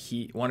fact that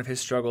one of his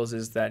struggles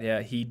is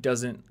that, he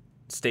doesn't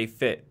stay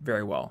fit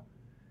very well.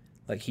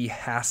 Like, he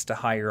has to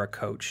hire a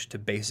coach to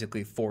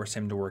basically force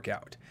him to work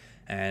out.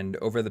 And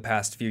over the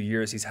past few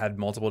years, he's had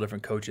multiple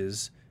different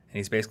coaches, and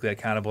he's basically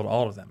accountable to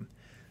all of them.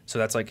 So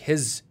that's like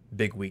his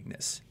big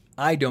weakness.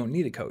 I don't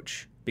need a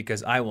coach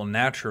because I will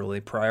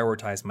naturally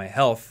prioritize my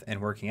health and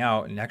working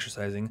out and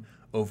exercising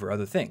over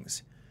other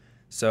things.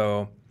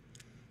 So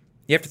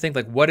you have to think,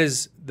 like, what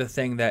is the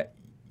thing that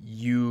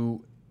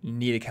you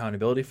need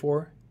accountability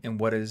for, and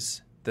what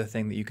is the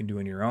thing that you can do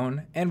on your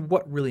own, and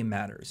what really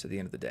matters at the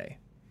end of the day.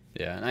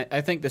 Yeah, and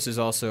I think this is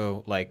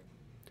also, like,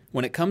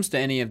 when it comes to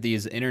any of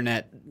these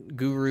internet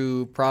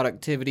guru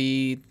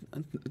productivity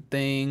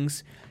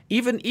things,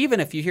 even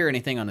if you hear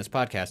anything on this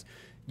podcast,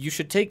 you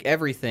should take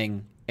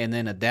everything and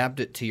then adapt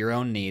it to your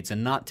own needs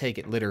and not take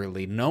it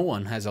literally. No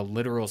one has a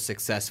literal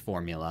success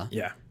formula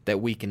that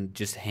we can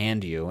just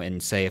hand you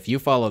and say, if you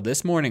follow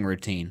this morning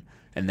routine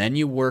and then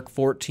you work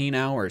 14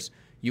 hours,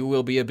 you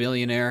will be a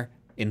billionaire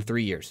in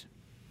 3 years.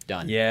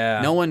 Done.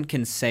 Yeah. No one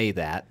can say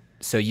that.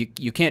 So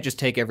you can't just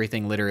take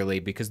everything literally,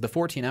 because the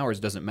 14 hours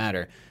doesn't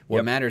matter.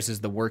 What matters is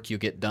the work you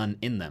get done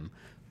in them.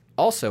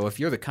 Also, if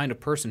you're the kind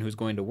of person who's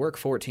going to work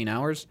 14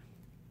 hours,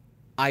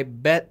 I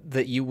bet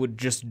that you would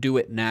just do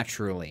it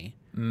naturally.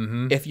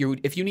 Mm-hmm.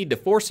 If you need to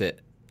force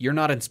it, you're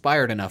not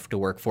inspired enough to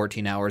work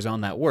 14 hours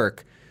on that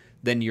work,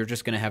 then you're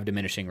just going to have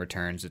diminishing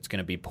returns. It's going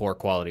to be poor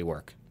quality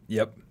work.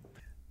 Yep.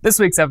 This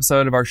week's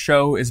episode of our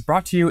show is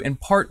brought to you in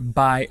part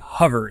by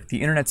Hover,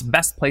 the internet's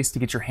best place to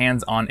get your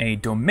hands on a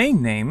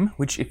domain name,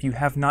 which, if you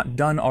have not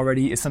done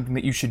already, is something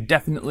that you should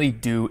definitely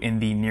do in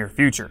the near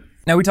future.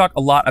 Now, we talk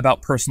a lot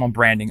about personal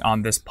branding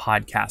on this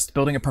podcast,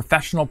 building a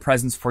professional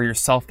presence for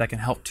yourself that can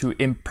help to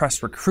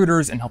impress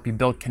recruiters and help you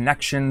build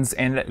connections,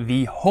 and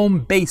the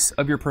home base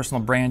of your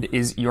personal brand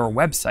is your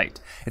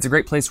website. It's a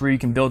great place where you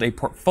can build a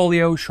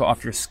portfolio, show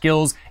off your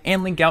skills,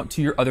 and link out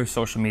to your other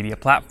social media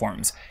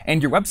platforms.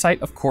 And your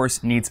website, of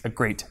course, needs a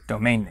great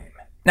domain name.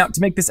 Now,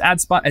 to make this ad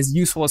spot as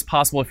useful as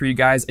possible for you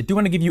guys, I do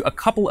want to give you a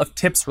couple of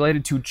tips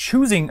related to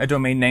choosing a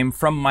domain name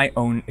from my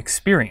own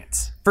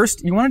experience.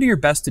 First, you want to do your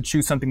best to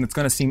choose something that's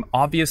going to seem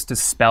obvious to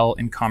spell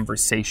in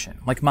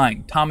conversation, like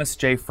mine,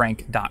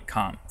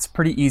 thomasjfrank.com. It's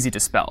pretty easy to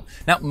spell.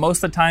 Now,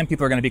 most of the time,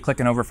 people are going to be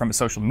clicking over from a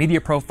social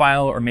media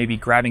profile or maybe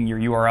grabbing your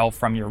URL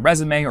from your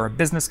resume or a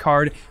business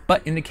card.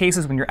 But in the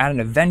cases when you're at an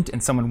event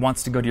and someone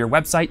wants to go to your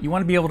website, you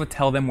want to be able to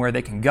tell them where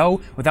they can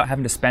go without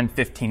having to spend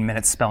 15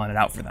 minutes spelling it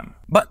out for them.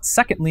 But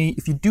secondly,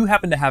 if you do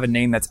happen to have a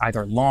name that's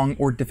either long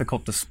or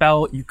difficult to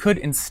spell, you could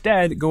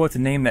instead go with a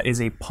name that is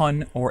a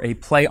pun or a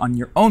play on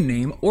your own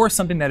name, or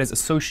something that is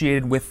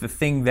associated with the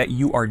thing that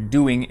you are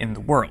doing in the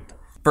world.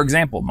 For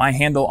example, my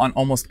handle on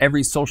almost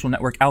every social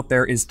network out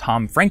there is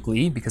Tom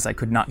Frankly, because I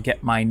could not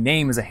get my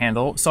name as a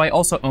handle, so I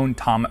also own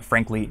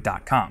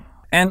TomFrankly.com.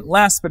 And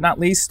last but not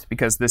least,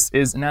 because this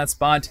is an ad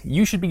spot,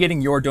 you should be getting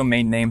your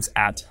domain names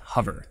at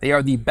Hover. They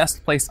are the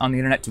best place on the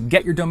internet to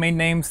get your domain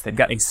names. They've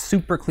got a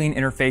super clean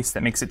interface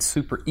that makes it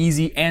super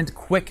easy and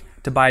quick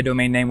to buy a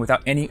domain name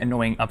without any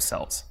annoying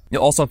upsells.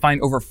 You'll also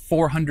find over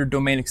 400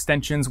 domain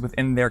extensions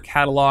within their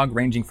catalog,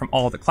 ranging from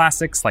all the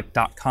classics like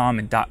 .com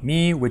and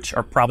 .me, which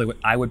are probably what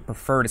I would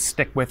prefer to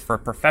stick with for a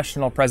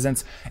professional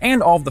presence,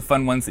 and all of the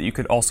fun ones that you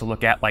could also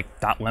look at like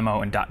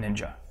 .limo and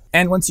 .ninja.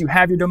 And once you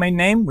have your domain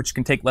name, which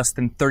can take less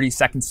than 30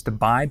 seconds to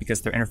buy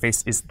because their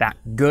interface is that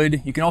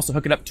good, you can also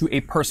hook it up to a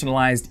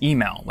personalized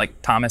email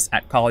like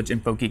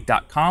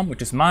thomas@collegeinfogeek.com,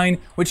 which is mine,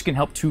 which can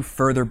help to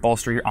further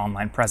bolster your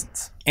online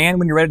presence. And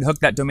when you're ready to hook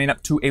that domain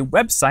up to a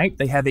website,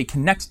 they have a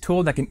connect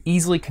tool that can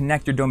easily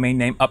connect your domain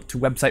name up to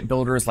website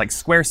builders like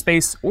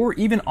Squarespace or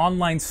even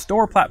online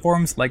store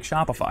platforms like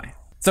Shopify.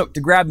 So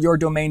to grab your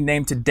domain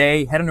name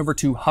today, head on over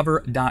to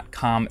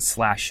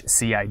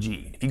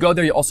hover.com/CIG. If you go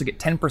there, you'll also get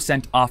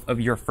 10% off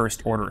of your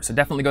first order. So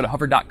definitely go to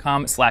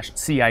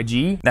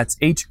hover.com/CIG. That's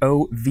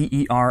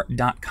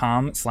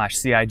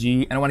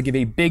HOVER.com/CIG. And I want to give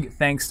a big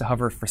thanks to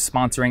Hover for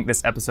sponsoring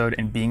this episode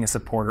and being a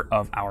supporter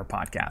of our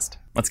podcast.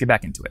 Let's get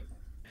back into it.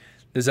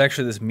 There's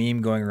actually this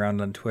meme going around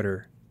on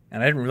Twitter,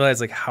 and I didn't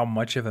realize like how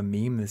much of a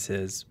meme this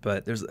is,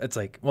 but it's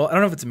like, well, I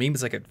don't know if it's a meme,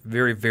 it's like a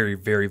very, very,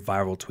 very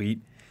viral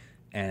tweet,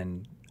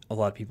 and a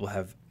lot of people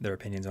have their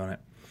opinions on it.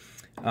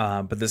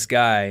 But this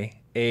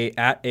guy,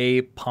 at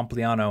A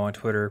Pompliano on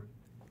Twitter,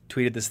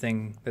 tweeted this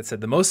thing that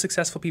said, the most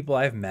successful people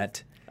I've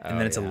met, and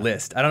then it's a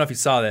list. I don't know if you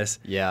saw this.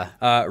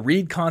 Yeah.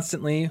 Read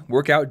constantly,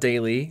 work out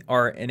daily,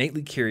 are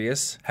innately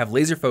curious, have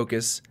laser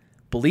focus,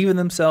 believe in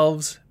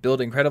themselves, build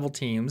incredible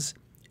teams,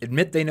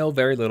 admit they know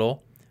very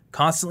little,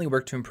 constantly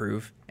work to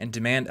improve, and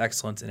demand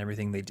excellence in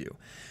everything they do.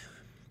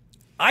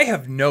 I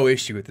have no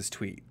issue with this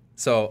tweet.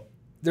 So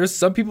there's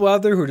some people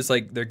out there who are just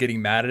like, they're getting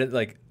mad at it.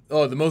 Like,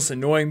 oh, the most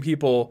annoying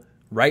people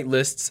write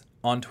lists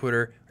on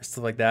Twitter or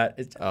stuff like that.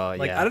 I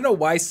don't know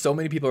why so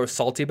many people are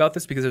salty about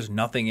this, because there's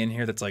nothing in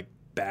here that's like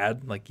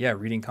bad. Like, yeah,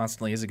 reading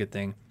constantly is a good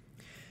thing.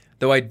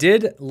 Though I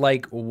did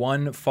like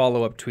one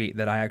follow-up tweet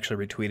that I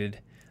actually retweeted.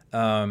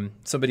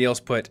 Somebody else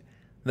put,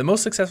 the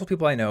most successful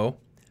people I know,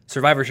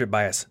 survivorship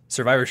bias.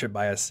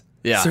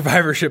 Yeah.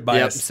 Survivorship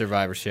bias. Yep,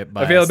 survivorship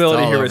bias.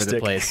 Availability it's all heuristic. over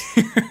the place.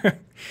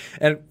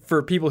 And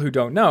for people who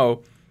don't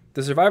know,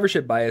 the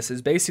survivorship bias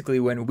is basically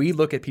when we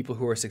look at people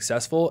who are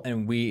successful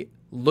and we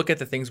look at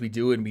the things we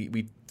do and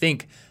we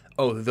think,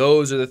 oh,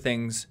 those are the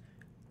things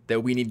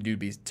that we need to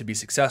do to be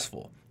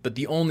successful. But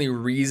the only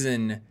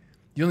real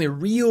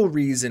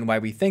reason why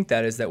we think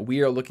that is that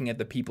we are looking at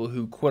the people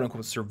who quote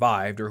unquote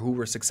survived or who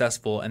were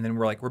successful, and then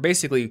we're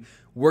basically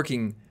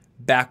working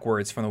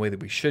backwards from the way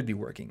that we should be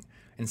working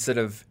instead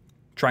of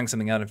trying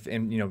something out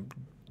and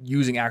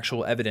using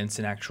actual evidence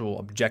and actual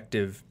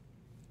objective,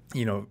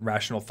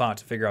 rational thought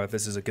to figure out if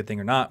this is a good thing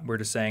or not. We're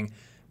just saying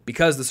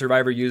because the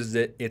survivor uses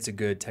it, it's a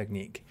good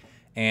technique.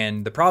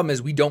 And the problem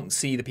is we don't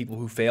see the people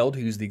who failed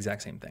who use the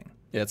exact same thing.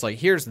 Yeah, it's like,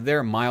 here's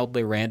their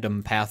mildly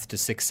random path to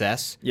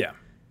success. Yeah.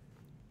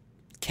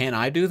 Can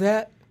I do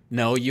that?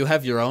 No, you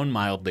have your own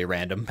mildly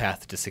random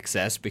path to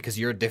success because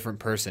you're a different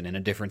person in a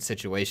different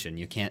situation.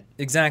 You can't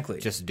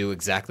just do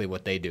exactly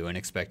what they do and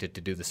expect it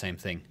to do the same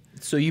thing.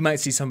 So you might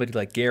see somebody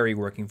like Gary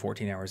working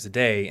 14 hours a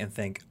day and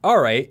think, all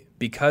right,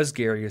 because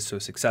Gary is so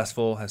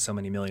successful, has so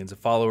many millions of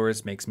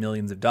followers, makes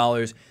millions of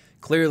dollars,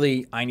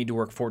 clearly I need to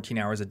work 14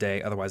 hours a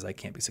day, otherwise I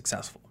can't be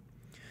successful.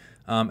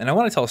 And I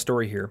want to tell a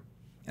story here,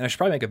 and I should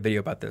probably make a video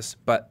about this,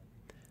 but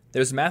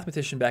there's a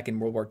mathematician back in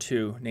World War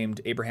II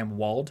named Abraham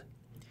Wald,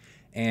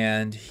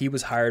 and he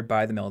was hired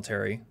by the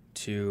military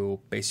to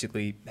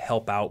basically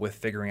help out with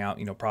figuring out,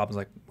 problems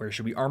like where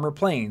should we armor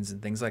planes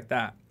and things like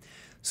that.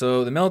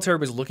 So the military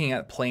was looking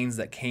at planes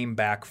that came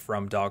back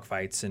from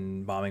dogfights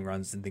and bombing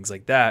runs and things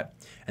like that,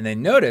 and they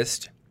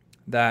noticed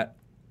that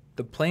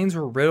the planes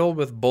were riddled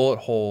with bullet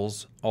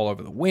holes all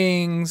over the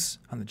wings,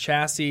 on the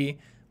chassis,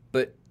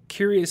 but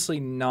curiously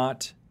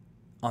not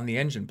on the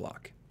engine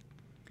block.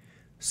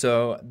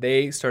 So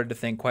they started to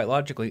think quite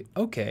logically,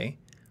 okay,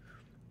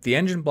 the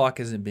engine block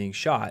isn't being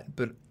shot,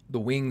 but the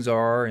wings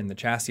are and the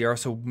chassis are,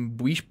 so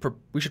we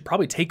should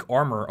probably take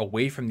armor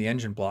away from the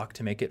engine block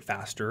to make it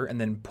faster and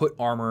then put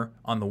armor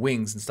on the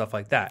wings and stuff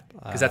like that,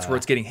 because that's where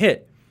it's getting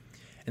hit.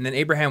 And then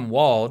Abraham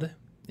Wald,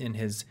 in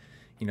his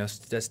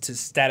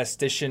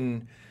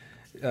statistician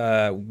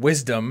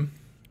wisdom,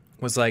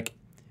 was like,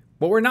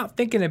 what we're not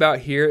thinking about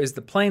here is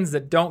the planes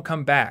that don't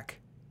come back.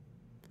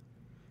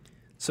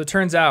 So it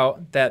turns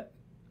out that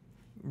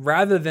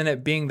rather than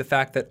it being the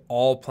fact that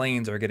all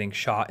planes are getting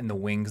shot in the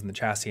wings and the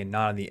chassis and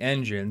not in the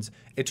engines,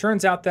 it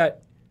turns out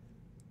that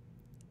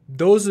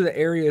those are the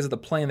areas of the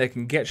plane that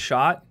can get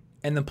shot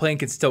and the plane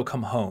can still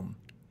come home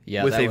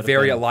with a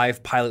very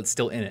alive pilot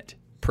still in it.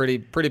 Pretty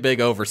big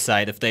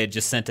oversight if they had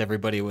just sent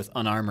everybody with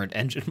unarmored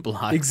engine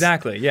blocks.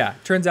 Exactly, yeah.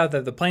 Turns out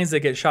that the planes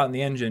that get shot in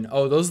the engine,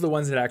 those are the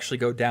ones that actually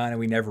go down and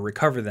we never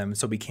recover them,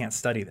 so we can't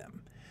study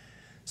them.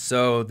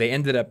 So they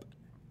ended up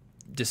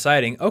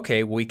deciding,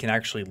 okay, well, we can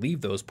actually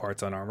leave those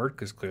parts unarmored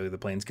because clearly the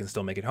planes can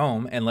still make it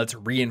home, and let's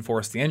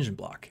reinforce the engine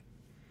block.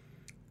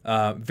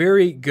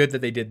 Very good that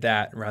they did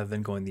that rather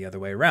than going the other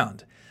way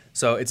around.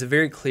 So it's a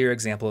very clear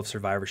example of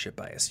survivorship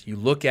bias. You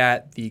look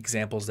at the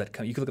examples that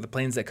come, you can look at the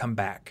planes that come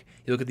back.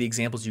 You look at the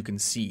examples you can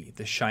see,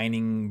 the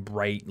shining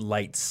bright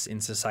lights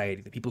in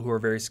society, the people who are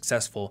very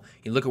successful.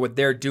 You look at what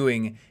they're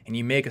doing and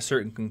you make a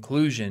certain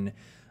conclusion,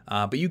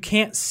 but you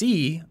can't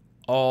see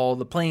all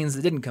the planes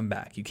that didn't come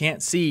back. You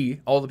can't see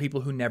all the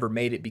people who never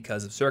made it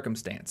because of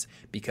circumstance,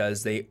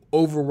 because they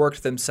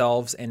overworked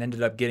themselves and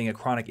ended up getting a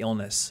chronic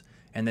illness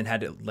and then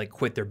had to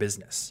quit their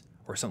business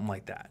or something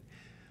like that.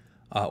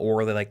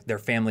 Or their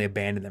family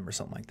abandoned them or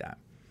something like that.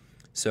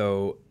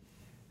 So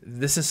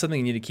this is something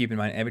you need to keep in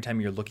mind every time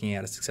you're looking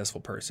at a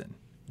successful person.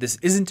 This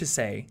isn't to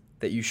say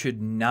that you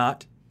should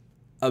not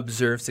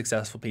observe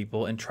successful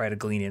people and try to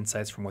glean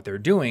insights from what they're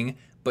doing,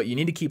 but you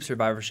need to keep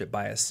survivorship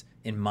bias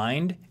in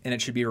mind, and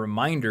it should be a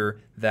reminder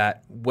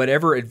that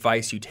whatever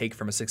advice you take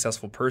from a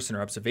successful person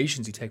or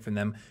observations you take from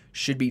them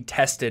should be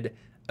tested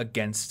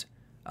against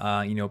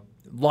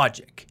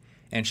logic,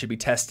 and should be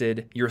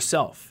tested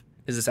yourself.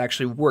 Does this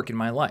actually work in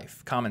my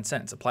life? Common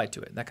sense, apply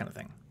to it, that kind of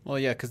thing. Well,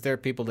 yeah, because there are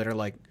people that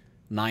are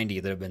 90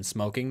 that have been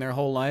smoking their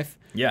whole life.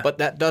 Yeah. But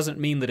that doesn't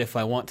mean that if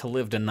I want to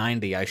live to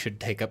 90, I should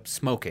take up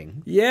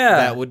smoking. Yeah.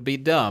 That would be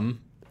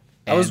dumb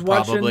and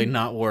probably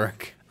not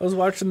work. I was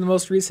watching the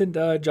most recent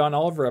John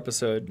Oliver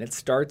episode, and it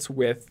starts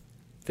with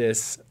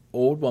this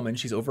old woman.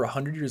 She's over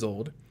 100 years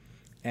old,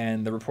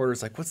 and the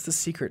reporter's like, what's the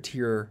secret to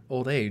your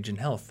old age and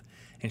health?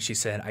 And she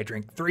said, I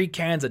drink 3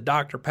 cans of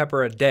Dr.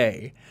 Pepper a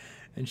day.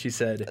 And she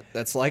said,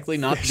 that's likely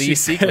not the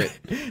secret.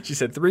 She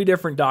said, 3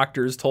 different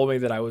doctors told me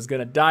that I was going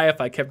to die if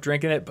I kept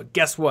drinking it, but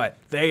guess what?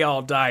 They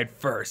all died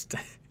first.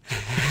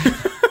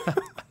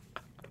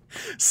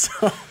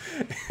 So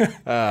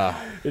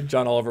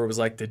John Oliver was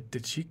like,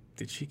 did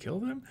she kill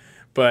them?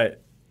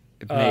 But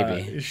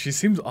maybe. She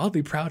seems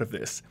oddly proud of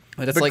this.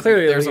 But it's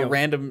clearly, there's a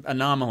random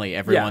anomaly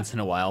every once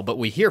in a while, but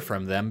we hear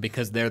from them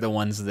because they're the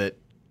ones that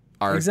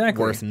are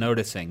worth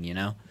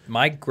noticing,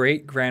 My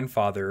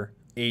great-grandfather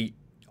ate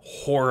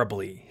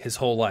horribly his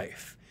whole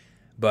life.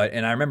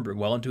 And I remember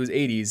well into his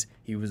 80s,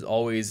 he was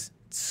always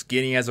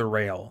skinny as a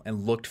rail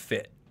and looked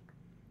fit.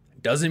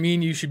 Doesn't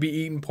mean you should be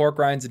eating pork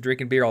rinds and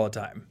drinking beer all the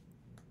time.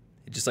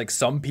 It's just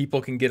some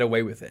people can get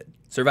away with it.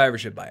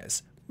 Survivorship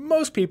bias.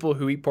 most people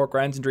who eat pork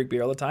rinds and drink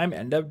beer all the time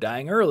end up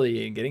dying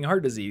early and getting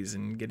heart disease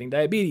and getting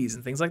diabetes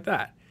and things like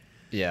that.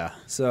 Yeah.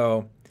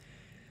 So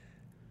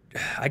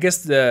I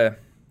guess to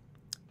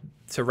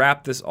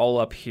wrap this all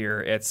up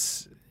here,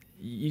 it's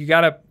you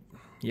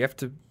have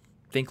to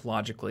think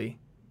logically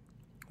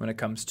when it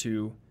comes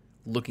to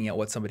looking at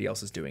what somebody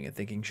else is doing and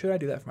thinking, should I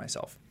do that for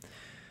myself?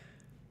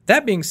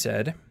 That being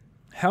said,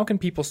 how can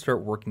people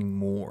start working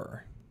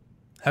more?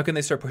 How can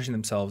they start pushing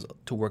themselves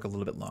to work a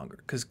little bit longer?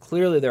 Because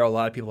clearly there are a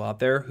lot of people out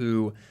there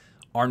who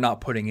are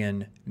not putting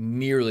in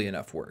nearly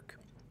enough work,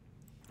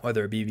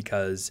 whether it be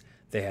because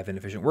they have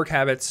inefficient work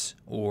habits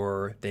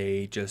or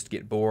they just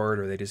get bored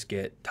or they just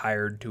get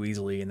tired too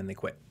easily and then they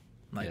quit.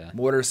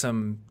 What are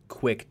some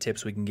quick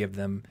tips we can give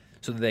them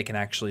so that they can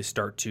actually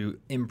start to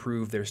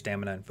improve their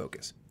stamina and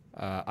focus?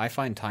 I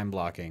find time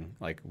blocking,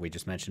 like we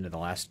just mentioned in the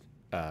last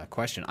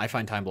question, I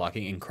find time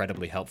blocking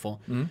incredibly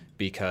helpful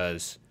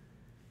because,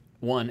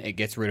 one, it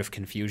gets rid of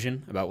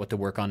confusion about what to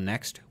work on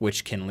next,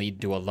 which can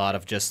lead to a lot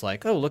of just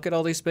like, oh, look at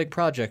all these big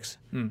projects.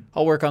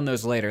 I'll work on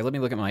those later. Let me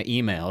look at my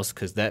emails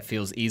because that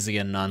feels easy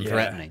and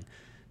non-threatening.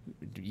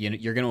 Yeah.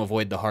 You're going to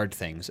avoid the hard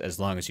things as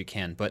long as you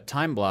can. But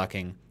time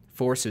blocking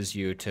forces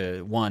you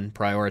to, one,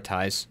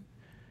 prioritize,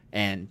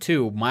 and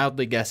two,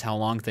 mildly guess how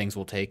long things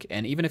will take.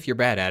 And even if you're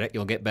bad at it,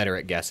 you'll get better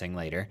at guessing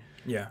later.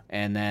 Yeah.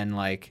 And then,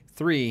 like,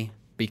 three,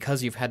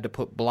 because you've had to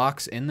put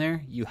blocks in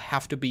there, you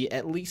have to be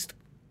at least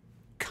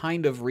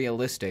kind of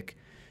realistic.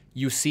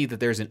 You see that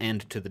there's an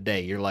end to the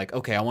day. You're like,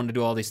 okay, I want to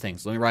do all these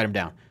things. Let me write them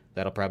down.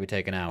 That'll probably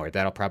take an hour.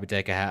 That'll probably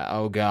take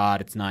oh,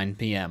 God, it's 9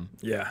 p.m.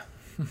 Yeah.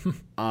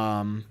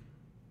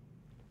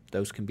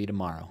 Those can be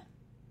tomorrow.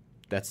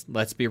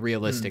 Let's be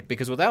realistic,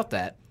 because without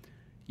that,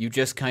 you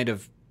just kind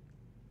of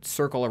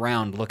circle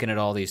around looking at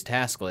all these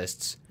task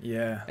lists.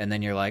 Yeah. And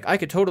then you're like, I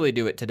could totally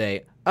do it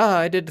today.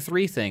 I did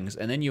 3 things.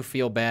 And then you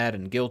feel bad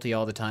and guilty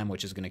all the time,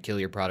 which is going to kill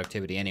your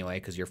productivity anyway,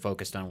 because you're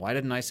focused on, why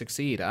didn't I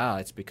succeed?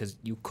 It's because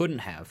you couldn't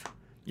have.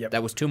 Yep.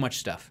 That was too much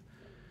stuff.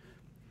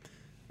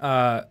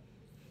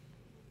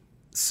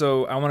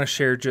 So I want to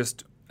share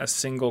just a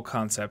single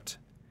concept,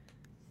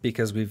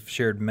 because we've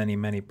shared many,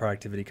 many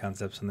productivity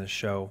concepts on this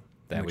show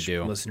that which we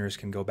do. Listeners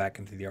can go back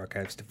into the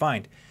archives to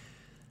find.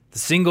 The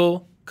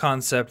single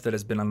concept that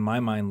has been on my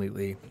mind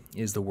lately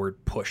is the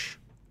word push.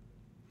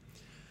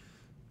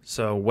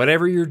 So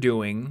whatever you're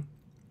doing,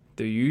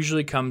 there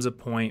usually comes a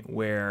point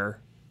where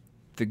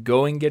the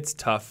going gets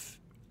tough.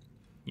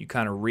 You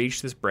kind of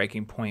reach this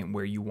breaking point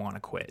where you want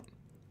to quit.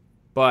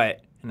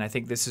 But, and I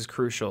think this is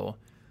crucial,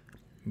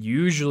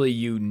 usually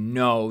you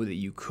know that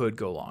you could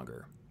go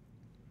longer.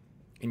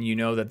 And you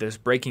know that this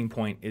breaking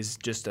point is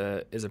just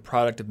a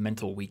product of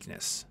mental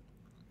weakness.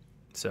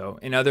 So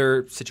in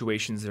other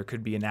situations, there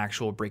could be an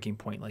actual breaking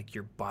point, like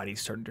your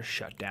body's starting to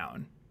shut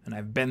down. And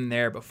I've been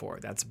there before.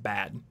 That's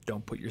bad.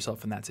 Don't put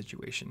yourself in that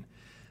situation.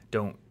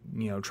 Don't,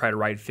 try to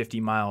ride 50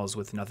 miles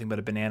with nothing but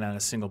a banana and a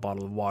single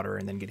bottle of water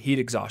and then get heat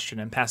exhaustion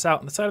and pass out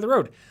on the side of the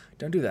road.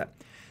 Don't do that.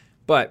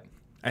 But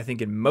I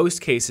think in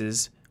most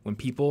cases, when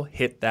people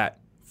hit that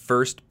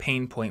first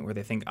pain point where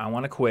they think, I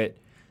want to quit,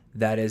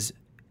 that is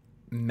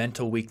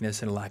mental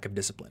weakness and a lack of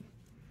discipline.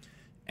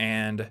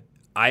 And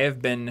I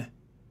have been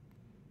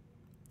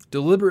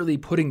deliberately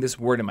putting this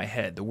word in my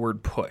head, the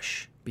word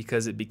push,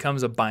 because it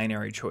becomes a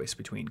binary choice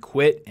between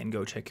quit and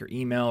go check your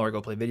email or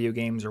go play video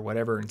games or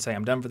whatever and say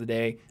I'm done for the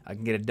day. I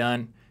can get it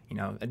done,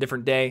 a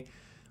different day,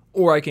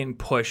 or I can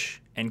push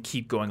and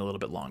keep going a little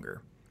bit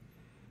longer.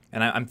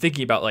 And I'm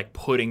thinking about like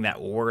putting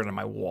that word on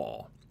my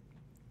wall.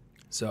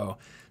 So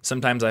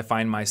sometimes I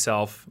find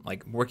myself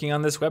like working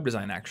on this web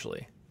design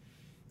actually.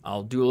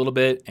 I'll do a little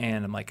bit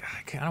and I'm like,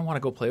 I don't want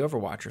to go play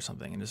Overwatch or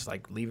something and just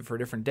like leave it for a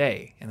different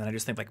day. And then I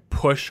just think like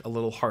push a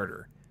little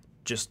harder.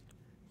 Just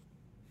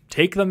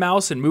take the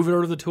mouse and move it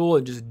over to the tool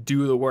and just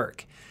do the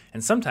work.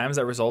 And sometimes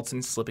that results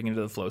in slipping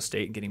into the flow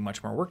state and getting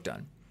much more work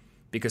done.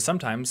 Because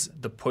sometimes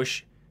the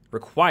push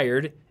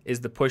required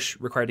is the push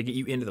required to get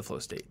you into the flow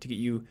state, to get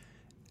you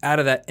out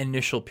of that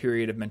initial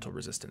period of mental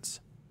resistance.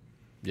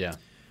 Yeah.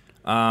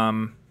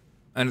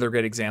 Another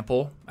great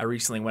example, I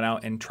recently went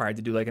out and tried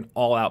to do like an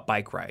all-out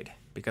bike ride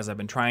because I've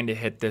been trying to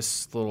hit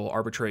this little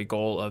arbitrary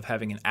goal of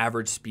having an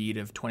average speed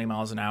of 20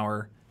 miles an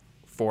hour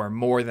for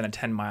more than a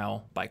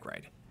 10-mile bike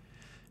ride.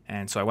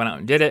 And so I went out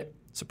and did it,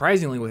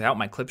 surprisingly without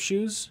my clip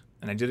shoes,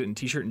 and I did it in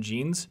t-shirt and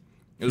jeans.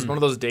 It was one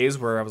of those days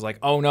where I was like,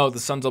 oh no, the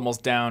sun's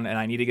almost down and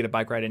I need to get a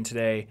bike ride in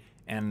today,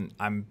 and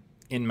I'm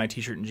in my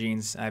t-shirt and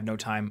jeans. I have no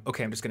time.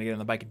 Okay, I'm just going to get on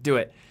the bike and do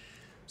it.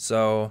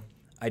 So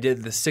I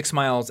did the 6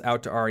 miles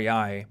out to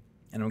REI,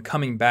 and I'm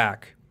coming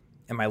back,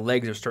 and my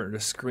legs are starting to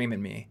scream at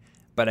me.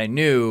 But I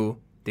knew,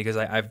 because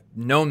I've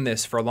known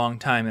this for a long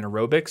time in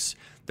aerobics,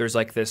 there's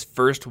like this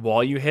first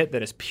wall you hit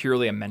that is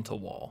purely a mental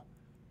wall.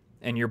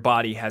 And your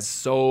body has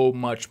so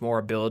much more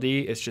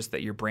ability. It's just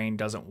that your brain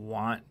doesn't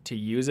want to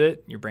use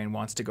it. Your brain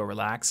wants to go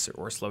relax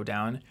or slow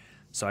down.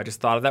 So I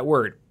just thought of that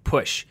word,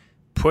 push.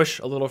 Push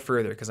a little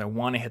further because I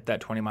want to hit that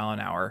 20 mile an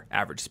hour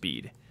average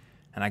speed.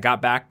 And I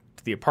got back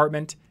to the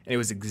apartment, and it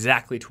was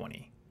exactly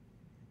 20.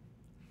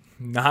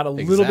 Not a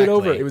little bit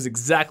over. It was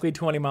exactly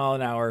 20 mile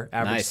an hour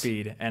average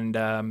speed. And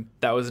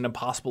that was an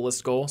impossible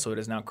list goal, so it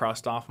is now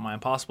crossed off my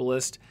impossible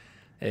list.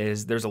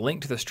 There's a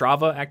link to the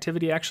Strava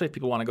activity, actually, if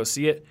people want to go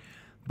see it.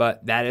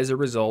 But that is a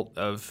result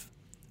of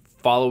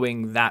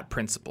following that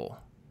principle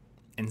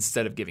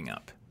instead of giving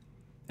up.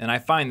 And I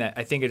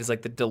think it is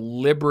like the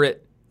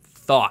deliberate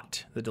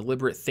thought, the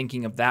deliberate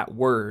thinking of that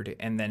word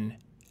and then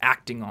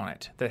acting on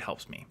it that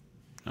helps me.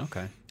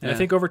 Okay. And I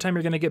think over time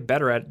you're going to get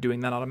better at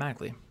doing that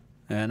automatically.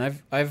 And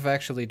I've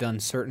actually done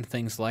certain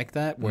things like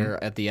that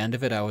where at the end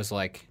of it I was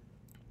like,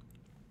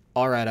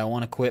 all right, I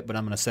want to quit, but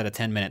I'm going to set a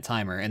 10-minute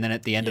timer. And then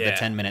at the end of the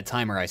 10-minute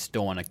timer, I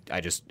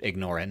just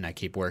ignore it and I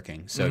keep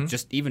working. So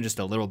just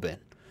a little bit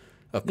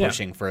of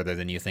pushing further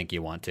than you think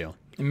you want to.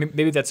 And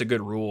maybe that's a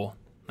good rule,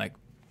 like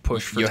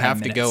push for 10 minutes. You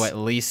have to go at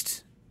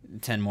least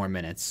 10 more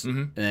minutes.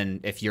 And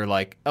then if you're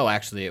like, oh,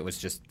 actually, it was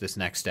just this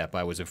next step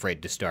I was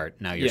afraid to start.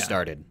 Now you're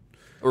started.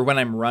 Or when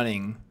I'm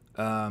running,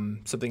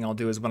 something I'll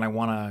do is when I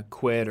want to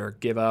quit or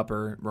give up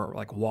or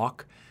like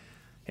walk,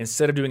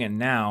 instead of doing it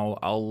now,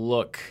 I'll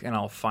look and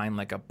I'll find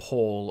like a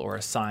pole or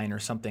a sign or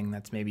something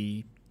that's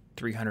maybe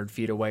 300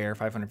 feet away or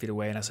 500 feet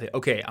away, and I say,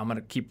 okay, I'm going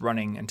to keep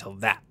running until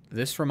that.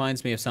 This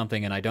reminds me of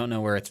something, and I don't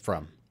know where it's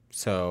from.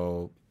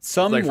 So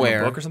somewhere, like from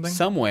a book or something?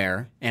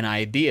 Somewhere, an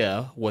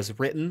idea was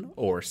written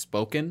or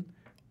spoken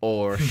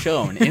or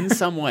shown in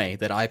some way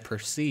that I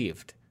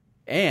perceived,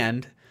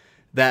 and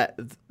that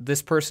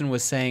this person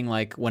was saying,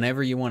 like,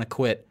 whenever you want to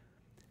quit,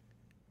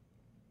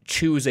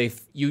 choose a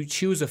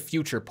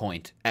future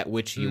point at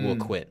which you will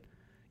quit.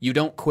 You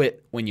don't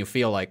quit when you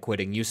feel like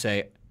quitting. You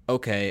say,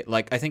 okay,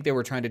 like I think they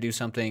were trying to do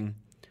something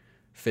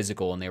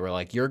physical, and they were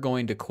like, you're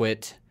going to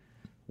quit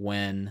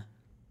when,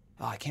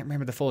 I can't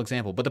remember the full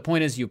example, but the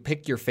point is you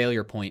pick your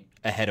failure point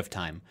ahead of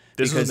time.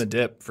 This was in the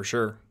dip for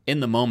sure. In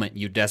the moment,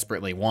 you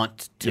desperately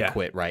want to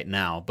quit right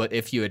now. But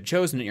if you had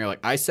chosen it, you're like,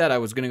 I said I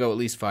was going to go at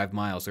least 5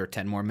 miles or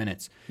 10 more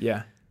minutes.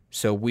 Yeah.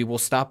 So we will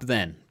stop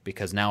then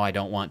because now I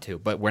don't want to.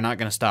 But we're not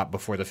going to stop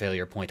before the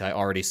failure point I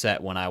already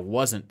set when I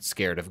wasn't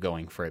scared of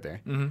going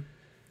further. Mm-hmm.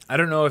 I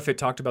don't know if it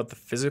talked about the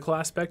physical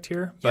aspect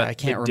here. But yeah, I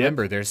can't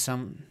remember. There's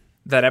some...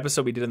 That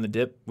episode we did in the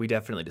dip, we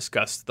definitely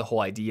discussed the whole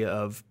idea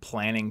of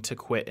planning to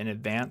quit in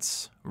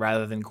advance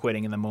rather than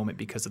quitting in the moment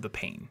because of the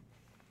pain.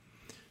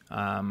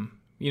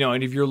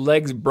 And if your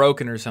leg's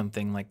broken or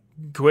something, like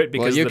quit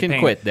because of the pain. Well, you can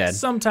quit, Dad.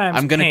 Sometimes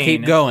I'm going to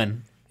keep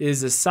going.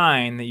 Is a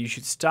sign that you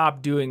should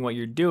stop doing what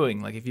you're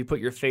doing. Like if you put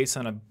your face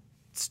on a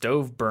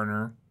stove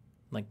burner,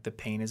 like the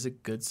pain is a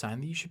good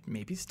sign that you should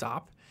maybe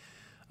stop.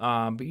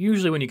 But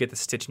usually when you get the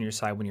stitch in your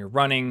side when you're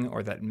running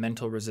or that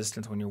mental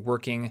resistance when you're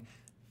working,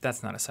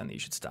 that's not a sign that you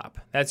should stop.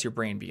 That's your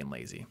brain being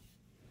lazy,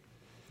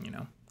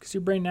 because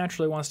your brain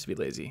naturally wants to be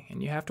lazy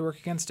and you have to work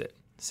against it.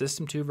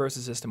 System 2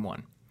 versus System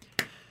 1.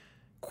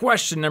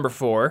 Question number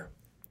 4.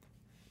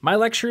 My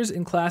lectures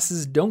and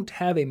classes don't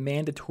have a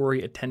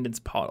mandatory attendance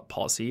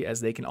policy as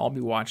they can all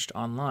be watched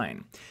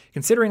online.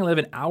 Considering I live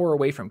an hour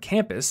away from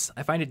campus,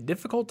 I find it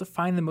difficult to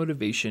find the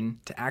motivation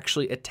to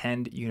actually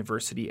attend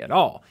university at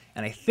all.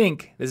 And I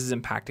think this is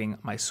impacting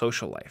my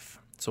social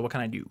life. So what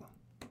can I do?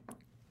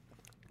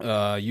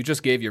 You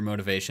just gave your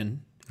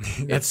motivation.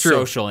 That's it's true.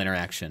 Social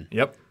interaction.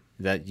 Yep.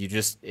 That you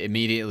just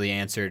immediately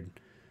answered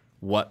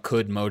what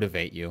could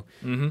motivate you.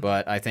 Mm-hmm.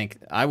 But I think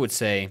I would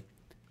say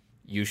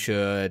you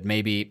should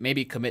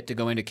maybe commit to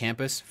going to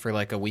campus for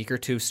like a week or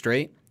two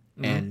straight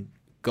and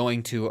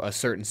going to a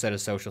certain set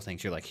of social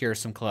things. You're like, here are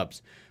some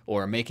clubs,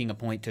 or making a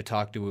point to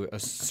talk to a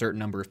certain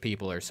number of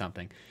people or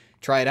something.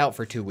 Try it out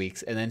for 2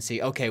 weeks and then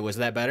see, okay, was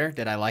that better?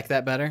 Did I like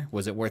that better?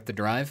 Was it worth the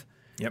drive?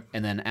 Yep.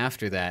 And then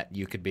after that,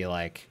 you could be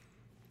like,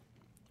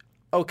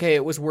 okay,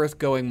 it was worth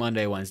going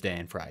Monday, Wednesday,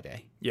 and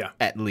Friday. Yeah.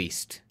 At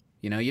least.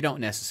 You don't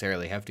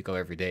necessarily have to go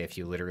every day if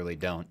you literally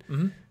don't.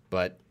 Mm-hmm.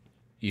 But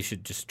you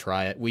should just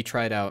try it. We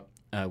tried out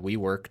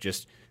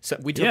WeWork.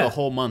 We took a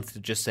whole month to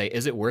just say,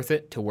 is it worth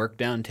it to work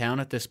downtown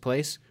at this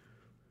place?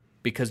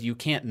 Because you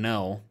can't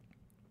know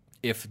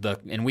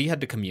and we had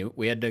to commute.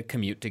 We had to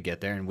commute to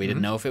get there, and we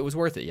didn't know if it was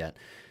worth it yet.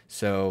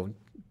 So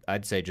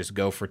I'd say just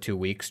go for 2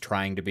 weeks,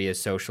 trying to be as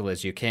social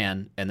as you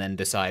can, and then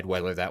decide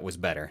whether that was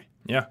better.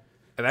 Yeah.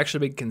 I've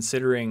actually been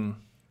considering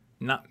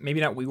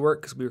maybe not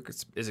WeWork because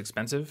WeWork is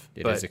expensive.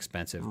 It is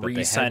expensive, but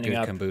they have good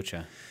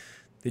kombucha.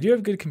 They do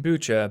have good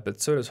kombucha,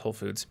 but so does Whole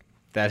Foods.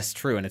 That is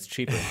true, and it's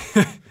cheaper.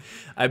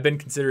 I've been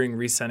considering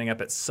re-signing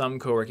up at some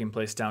co-working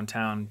place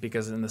downtown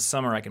because in the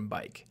summer I can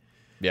bike.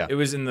 Yeah. It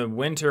was in the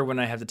winter when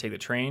I had to take the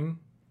train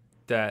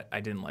that I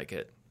didn't like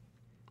it.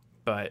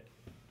 But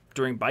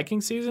during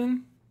biking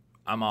season,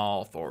 I'm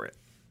all for it.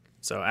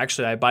 So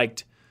actually I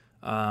biked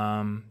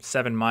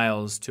 7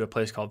 miles to a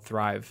place called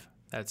Thrive.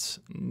 That's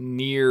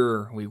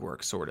near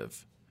WeWork, sort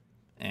of.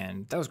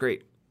 And that was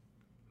great. I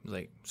was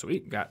like,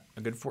 sweet, got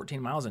a good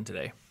 14 miles in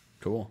today.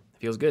 Cool.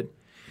 Feels good.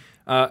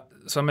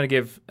 So I'm going to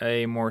give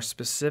a more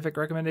specific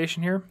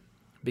recommendation here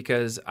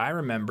because I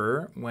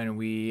remember when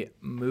we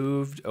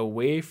moved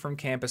away from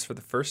campus for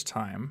the first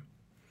time,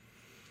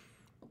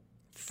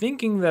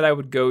 thinking that I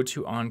would go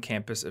to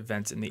on-campus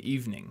events in the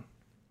evening.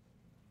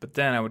 But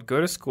then I would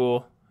go to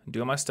school,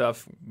 doing my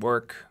stuff,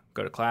 work,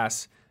 go to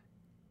class,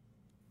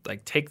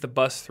 like take the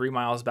bus 3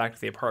 miles back to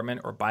the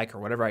apartment or bike or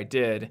whatever I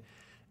did,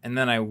 and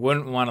then I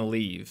wouldn't want to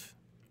leave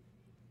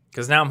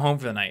because now I'm home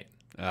for the night.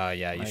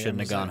 Yeah, you shouldn't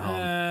have gone home.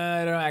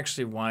 I don't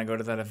actually want to go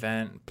to that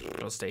event.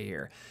 I'll stay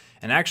here.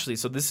 And actually,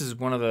 so this is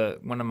one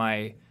of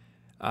my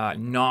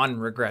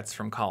non-regrets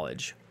from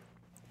college.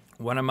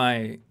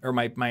 My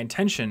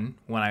intention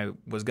when I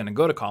was going to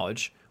go to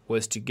college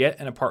was to get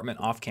an apartment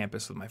off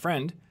campus with my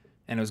friend,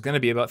 and it was going to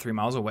be about 3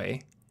 miles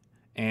away.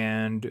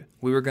 And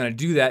we were going to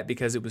do that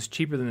because it was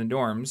cheaper than the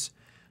dorms,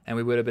 and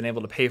we would have been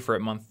able to pay for it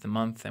month to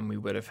month, and we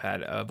would have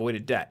had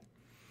avoided debt.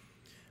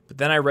 But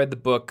then I read the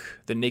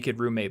book The Naked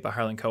Roommate by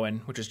Harlan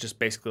Cohen, which is just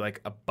basically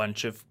like a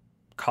bunch of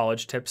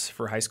college tips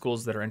for high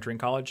schools that are entering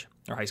college,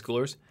 or high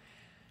schoolers.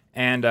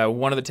 And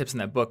one of the tips in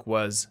that book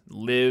was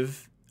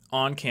live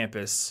on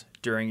campus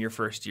during your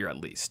first year at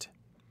least,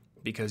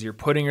 because you're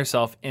putting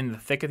yourself in the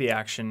thick of the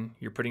action.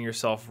 You're putting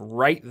yourself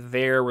right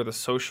there where the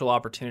social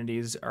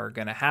opportunities are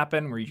going to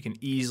happen, where you can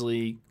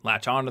easily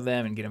latch onto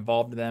them and get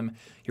involved in them.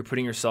 You're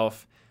putting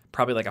yourself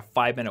probably like a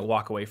 5-minute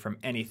walk away from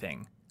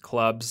anything,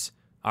 clubs,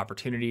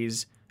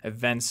 opportunities,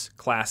 events,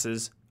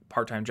 classes,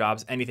 part-time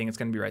jobs, anything. It's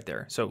going to be right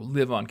there. So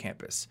live on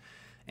campus.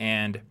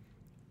 And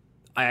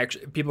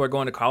people are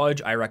going to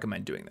college. I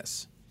recommend doing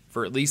this.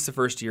 For at least the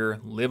first year,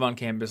 live on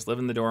campus, live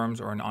in the dorms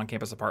or in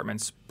on-campus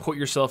apartments. Put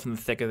yourself in the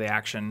thick of the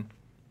action,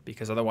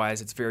 because otherwise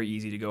it's very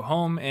easy to go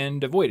home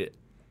and avoid it.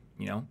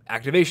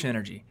 Activation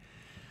energy.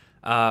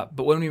 But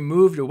when we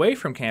moved away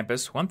from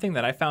campus, one thing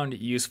that I found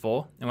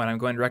useful, and what I'm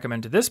going to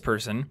recommend to this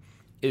person,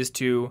 is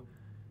to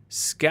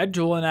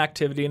schedule an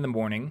activity in the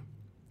morning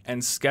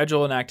and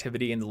schedule an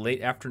activity in the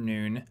late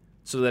afternoon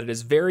so that it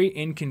is very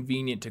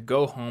inconvenient to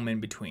go home in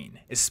between,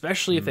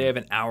 especially if they have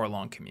an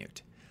hour-long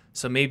commute.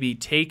 So maybe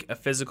take a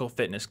physical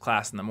fitness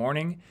class in the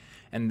morning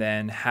and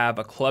then have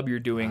a club you're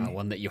doing.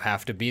 One that you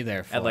have to be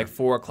there for. At like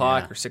 4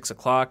 o'clock or 6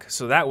 o'clock.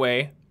 So that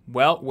way,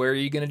 where are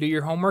you going to do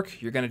your homework?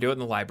 You're going to do it in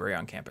the library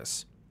on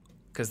campus,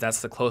 because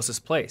that's the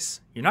closest place.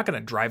 You're not going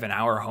to drive an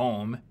hour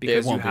home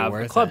because you have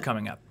a club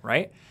coming up,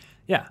 right?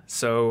 Yeah.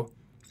 So,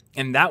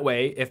 and that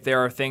way, if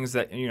there are things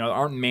that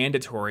aren't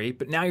mandatory,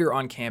 but now you're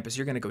on campus,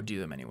 you're going to go do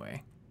them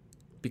anyway,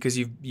 because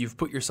you've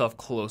put yourself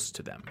close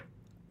to them.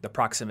 The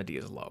proximity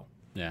is low.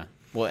 Yeah.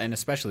 Well, and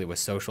especially with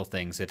social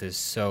things, it is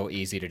so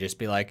easy to just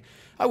be like,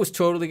 I was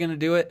totally going to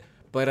do it,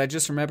 but I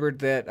just remembered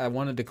that I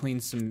wanted to clean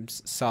some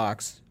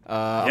socks.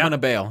 I'm going to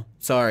bail.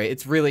 Sorry.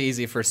 It's really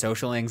easy for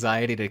social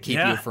anxiety to keep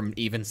you from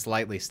even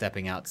slightly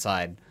stepping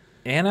outside.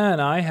 Anna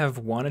and I have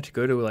wanted to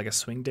go to like a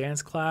swing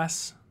dance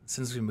class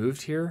since we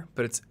moved here,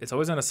 but it's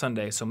always on a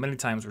Sunday, so many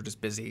times we're just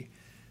busy.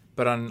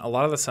 But on a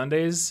lot of the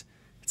Sundays,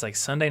 it's like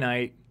Sunday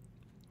night,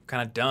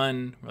 kind of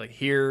done. We're like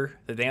here.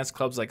 The dance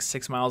club's like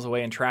 6 miles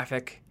away in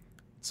traffic.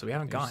 So we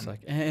haven't gone. Just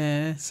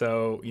like,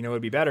 So, what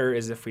would be better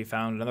is if we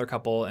found another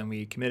couple and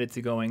we committed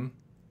to going,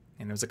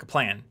 and it was like a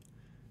plan.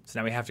 So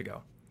now we have to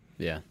go.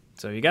 Yeah.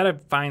 So you got to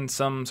find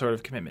some sort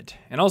of commitment.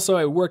 And also,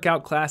 a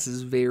workout class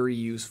is very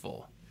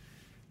useful.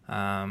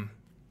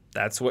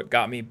 That's what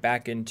got me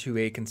back into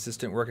a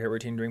consistent workout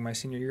routine during my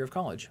senior year of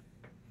college.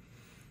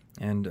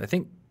 And I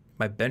think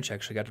my bench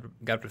actually got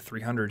up to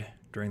 300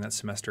 during that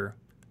semester.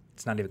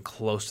 It's not even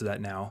close to that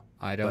now.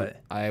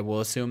 I will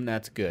assume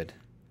that's good.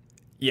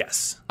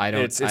 Yes.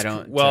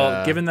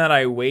 Given that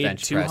I weighed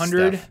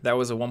 200, that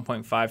was a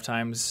 1.5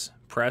 times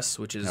press,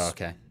 which is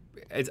okay.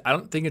 I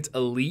don't think it's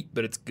elite,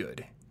 but it's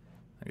good.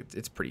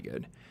 It's pretty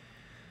good.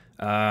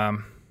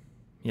 I'm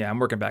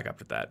working back up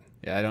to that.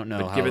 Yeah, I don't know.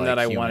 But given that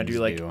I want to do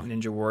like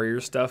Ninja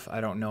Warrior stuff,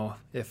 I don't know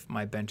if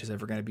my bench is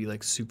ever going to be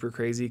like super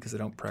crazy because I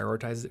don't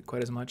prioritize it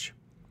quite as much.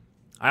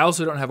 I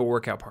also don't have a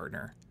workout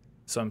partner,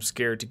 so I'm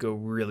scared to go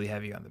really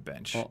heavy on the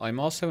bench. Well, I'm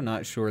also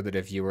not sure that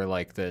if you were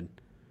like the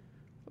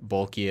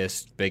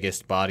bulkiest,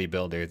 biggest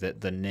bodybuilder,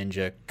 that the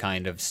ninja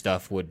kind of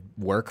stuff would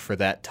work for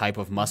that type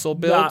of muscle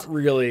build. Not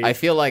really. I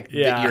feel like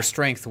your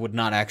strength would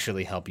not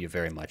actually help you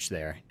very much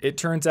there. It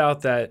turns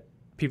out that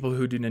people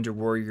who do Ninja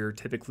Warrior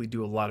typically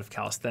do a lot of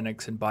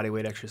calisthenics and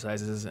bodyweight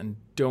exercises and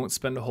don't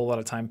spend a whole lot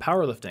of time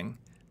powerlifting.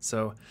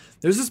 So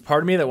there's this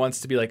part of me that wants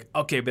to be like,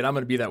 okay, but I'm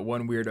going to be that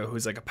one weirdo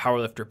who's like a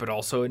powerlifter but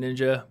also a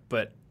ninja.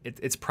 But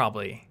it's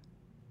probably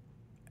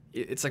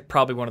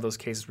one of those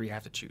cases where you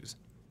have to choose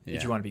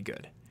if you want to be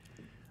good.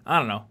 I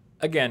don't know.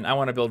 Again, I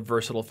want to build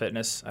versatile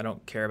fitness. I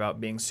don't care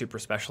about being super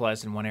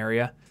specialized in one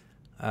area.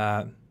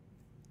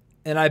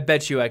 And I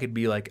bet you I could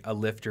be like a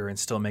lifter and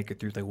still make it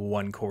through like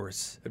one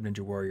course of Ninja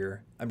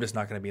Warrior. I'm just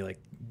not going to be like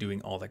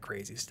doing all that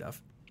crazy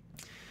stuff.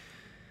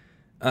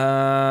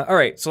 All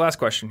right, so last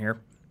question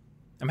here.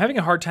 I'm having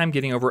a hard time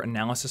getting over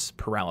analysis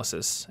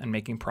paralysis and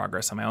making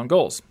progress on my own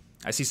goals.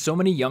 I see so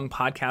many young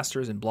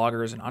podcasters and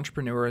bloggers and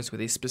entrepreneurs with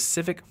a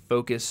specific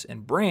focus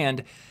and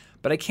brand,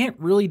 but I can't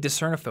really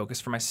discern a focus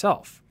for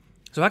myself.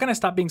 So how can I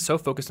stop being so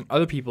focused on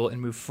other people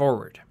and move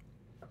forward?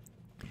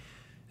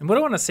 And what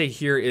I want to say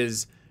here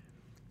is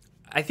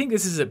I think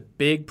this is a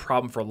big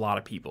problem for a lot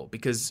of people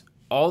because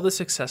all the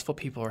successful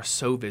people are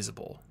so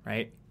visible,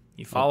 right?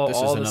 You follow this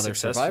all is the another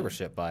successful...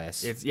 survivorship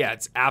bias.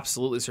 It's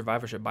absolutely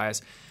survivorship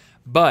bias.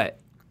 But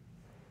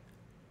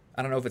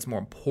I don't know if it's more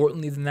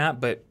importantly than that,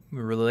 but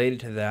related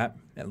to that,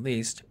 at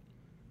least,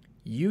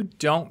 you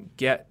don't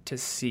get to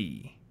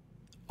see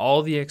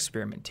all the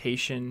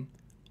experimentation,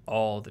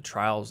 all the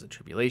trials, the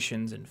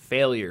tribulations, and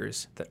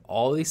failures that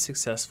all these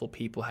successful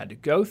people had to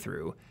go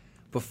through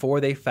before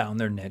they found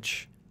their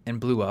niche and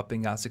blew up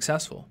and got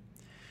successful.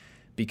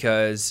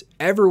 Because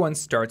everyone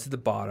starts at the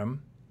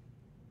bottom,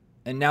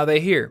 and now they're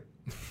here.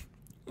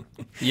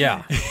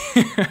 Yeah.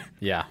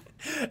 Yeah.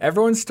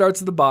 Everyone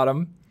starts at the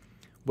bottom,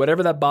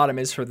 whatever that bottom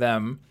is for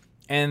them,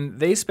 and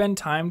they spend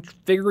time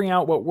figuring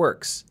out what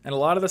works. And a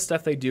lot of the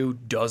stuff they do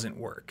doesn't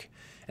work.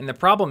 And the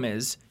problem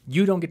is,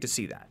 you don't get to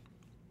see that.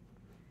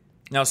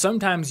 Now,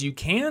 sometimes you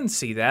can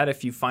see that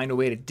if you find a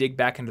way to dig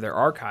back into their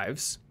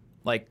archives.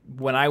 Like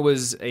when I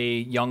was a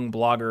young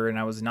blogger and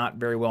I was not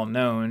very well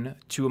known,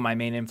 two of my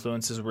main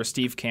influences were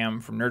Steve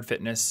Cam from Nerd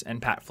Fitness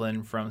and Pat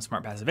Flynn from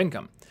Smart Passive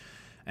Income.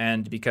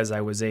 And because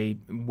I was a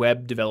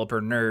web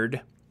developer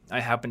nerd, I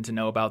happened to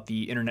know about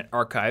the Internet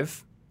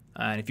Archive.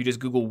 And if you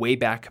just Google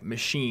Wayback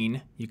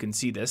Machine, you can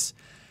see this.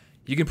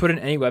 You can put in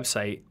any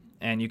website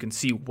and you can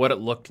see what it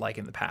looked like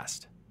in the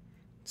past.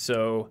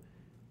 So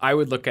I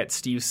would look at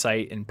Steve's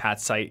site and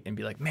Pat's site and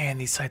be like, man,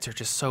 these sites are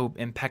just so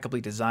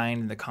impeccably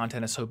designed and the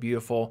content is so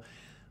beautiful.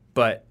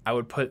 But I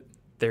would put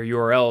their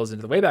URLs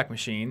into the Wayback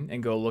Machine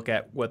and go look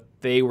at what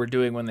they were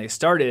doing when they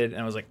started.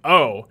 And I was like,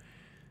 oh,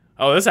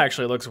 this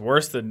actually looks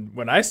worse than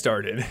when I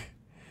started.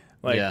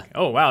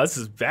 Oh, wow, this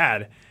is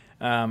bad.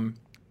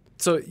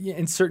 So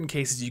in certain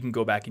cases, you can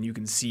go back and you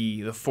can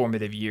see the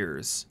formative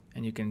years.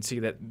 And you can see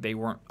that they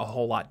weren't a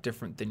whole lot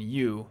different than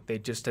you. They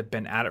just have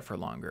been at it for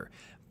longer.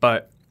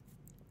 But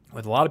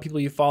with a lot of people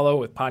you follow,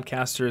 with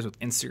podcasters, with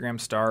Instagram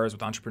stars,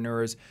 with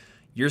entrepreneurs,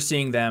 you're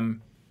seeing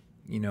them,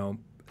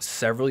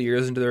 several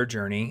years into their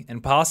journey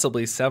and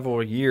possibly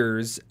several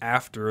years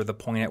after the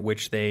point at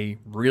which they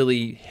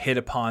really hit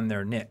upon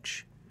their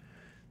niche.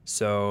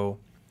 So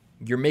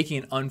you're making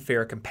an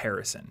unfair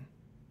comparison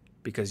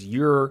because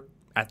you're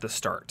at the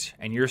start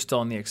and you're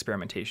still in the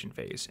experimentation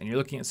phase and you're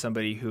looking at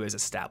somebody who is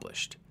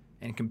established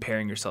and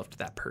comparing yourself to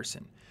that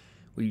person.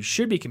 What you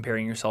should be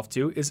comparing yourself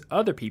to is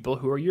other people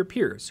who are your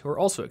peers who are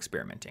also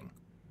experimenting.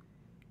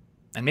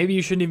 And maybe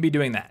you shouldn't even be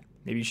doing that.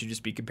 Maybe you should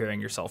just be comparing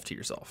yourself to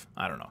yourself.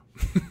 I don't know.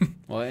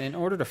 Well, in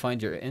order to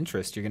find your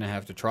interest, you're going to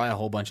have to try a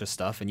whole bunch of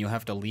stuff, and you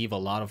have to leave a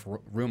lot of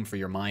room for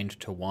your mind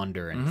to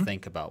wander and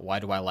think about, why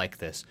do I like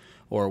this?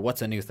 Or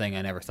what's a new thing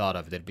I never thought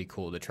of that'd be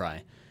cool to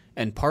try?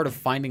 And part of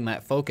finding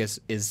that focus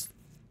is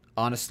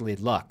honestly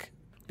luck,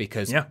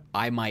 because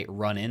I might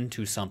run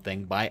into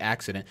something by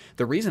accident.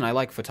 The reason I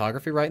like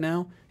photography right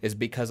now is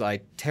because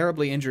I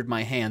terribly injured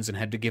my hands and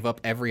had to give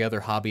up every other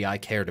hobby I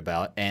cared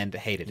about and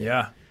hated it.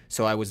 Yeah.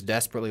 So I was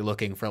desperately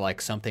looking for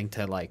something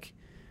to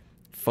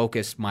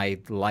focus my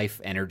life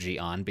energy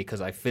on,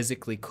 because I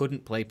physically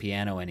couldn't play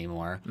piano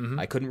anymore.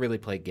 I couldn't really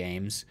play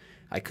games.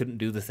 I couldn't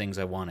do the things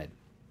I wanted.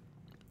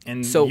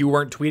 And so you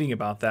weren't tweeting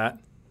about that.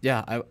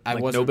 Yeah, I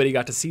wasn't. Nobody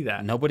got to see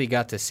that. Nobody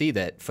got to see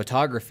that.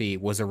 Photography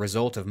was a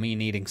result of me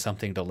needing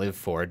something to live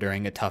for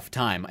during a tough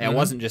time. I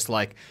wasn't just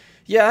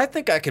I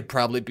think I could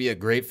probably be a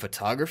great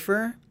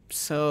photographer,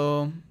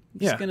 so I'm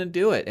just going to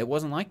do it. It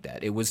wasn't like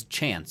that. It was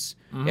chance.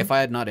 If I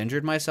had not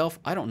injured myself,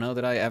 I don't know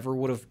that I ever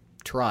would have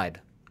tried.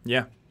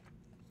 Yeah.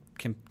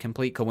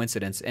 Complete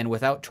coincidence. And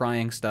without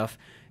trying stuff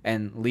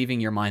and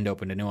leaving your mind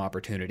open to new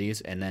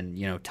opportunities and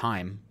then,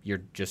 time,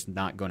 you're just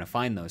not going to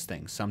find those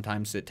things.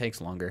 Sometimes it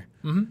takes longer.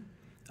 One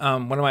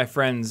of my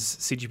friends,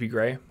 CGP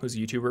Grey, who's a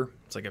YouTuber,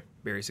 it's a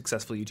very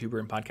successful YouTuber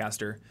and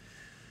podcaster.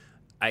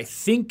 I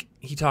think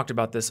he talked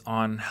about this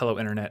on Hello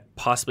Internet,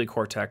 possibly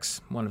Cortex,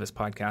 one of his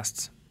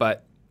podcasts,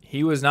 but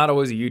he was not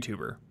always a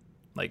YouTuber.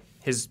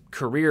 His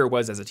career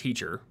was as a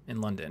teacher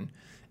in London,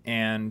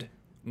 and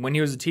when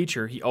he was a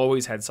teacher, he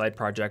always had side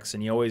projects,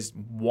 and he always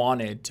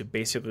wanted to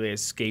basically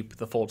escape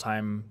the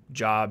full-time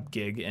job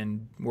gig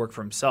and work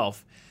for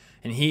himself.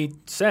 And he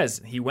says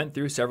he went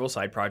through several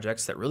side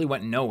projects that really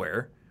went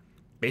nowhere,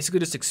 basically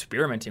just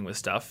experimenting with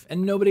stuff,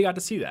 and nobody got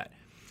to see that.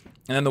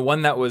 And then the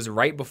one that was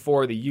right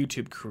before the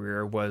YouTube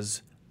career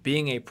was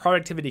being a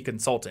productivity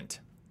consultant.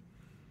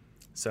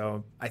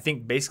 So I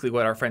think basically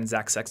what our friend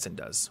Zach Sexton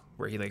does,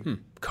 where he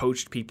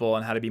coached people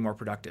on how to be more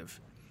productive.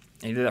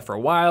 And he did that for a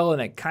while,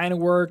 and it kind of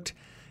worked.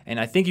 And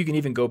I think you can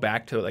even go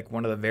back to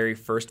one of the very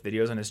first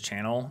videos on his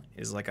channel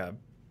is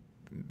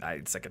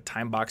it's like a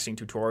time boxing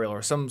tutorial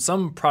or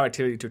some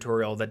productivity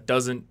tutorial that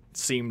doesn't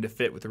seem to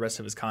fit with the rest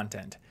of his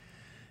content.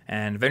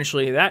 And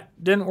eventually that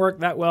didn't work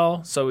that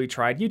well, so he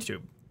tried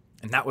YouTube.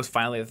 And that was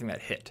finally the thing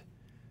that hit.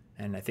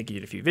 And I think he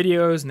did a few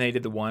videos, and they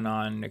did the one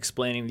on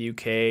explaining the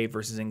UK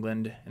versus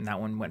England, and that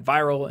one went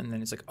viral. And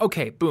then it's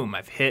okay, boom,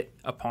 I've hit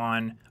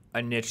upon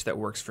a niche that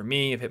works for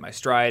me. I've hit my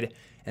stride.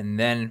 And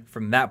then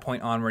from that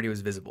point onward, he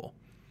was visible.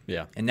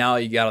 Yeah. And now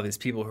you got all these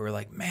people who are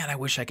like, man, I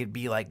wish I could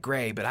be like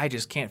Gray, but I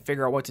just can't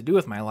figure out what to do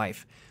with my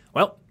life.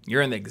 Well,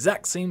 you're in the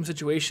exact same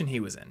situation he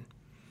was in.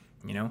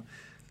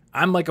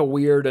 I'm like a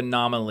weird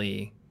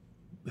anomaly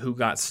who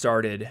got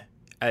started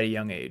at a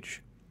young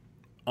age.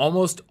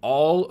 Almost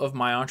all of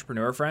my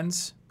entrepreneur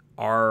friends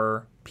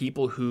are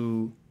people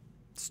who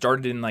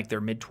started in like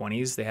their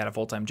mid-20s. They had a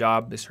full-time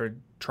job. They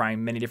started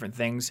trying many different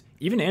things.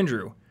 Even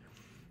Andrew.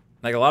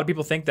 Like a lot of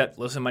people think that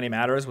Listen Money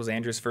Matters was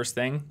Andrew's first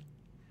thing.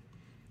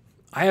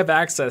 I have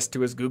access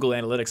to his Google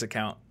Analytics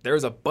account.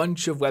 There's a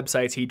bunch of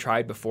websites he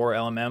tried before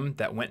LMM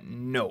that went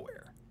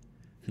nowhere.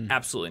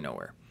 Absolutely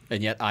nowhere.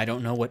 And yet I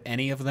don't know what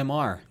any of them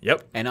are.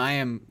 Yep. And I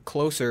am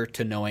closer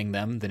to knowing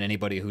them than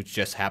anybody who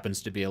just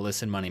happens to be a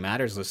Listen Money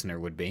Matters listener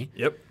would be.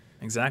 Yep,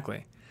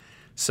 exactly.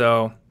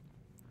 So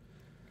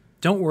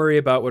don't worry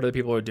about what other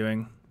people are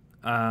doing.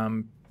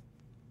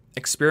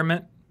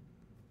 Experiment.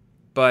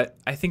 But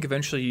I think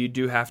eventually you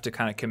do have to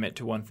kind of commit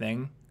to one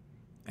thing.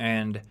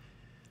 And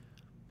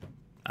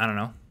I don't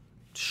know,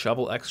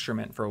 shovel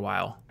excrement for a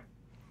while.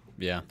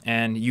 Yeah.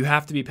 And you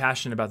have to be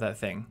passionate about that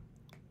thing.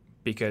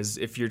 Because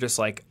if you're just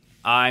like,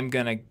 I'm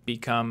going to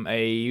become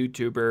a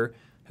YouTuber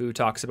who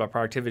talks about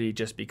productivity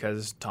just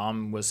because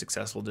Tom was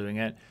successful doing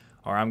it,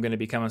 or I'm going to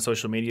become a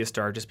social media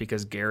star just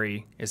because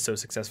Gary is so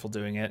successful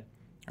doing it,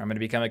 or I'm going to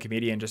become a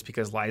comedian just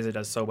because Liza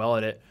does so well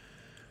at it.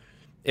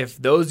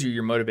 If those are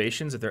your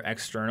motivations, if they're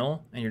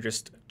external and you're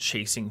just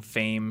chasing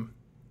fame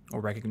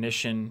or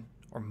recognition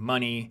or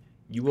money,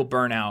 you will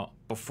burn out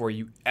before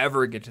you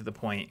ever get to the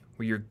point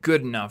where you're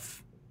good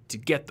enough to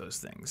get those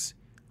things,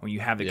 when you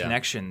have the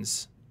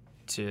connections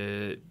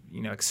to,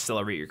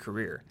 accelerate your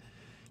career.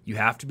 You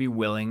have to be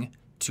willing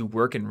to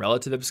work in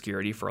relative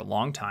obscurity for a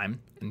long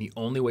time, and the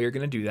only way you're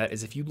going to do that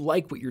is if you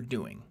like what you're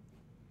doing.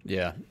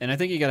 Yeah, and I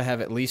think you got to have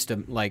at least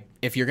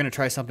if you're going to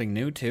try something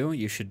new too,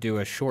 you should do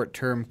a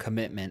short-term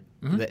commitment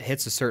that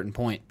hits a certain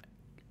point.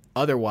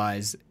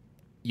 Otherwise,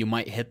 you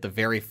might hit the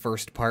very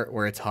first part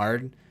where it's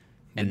hard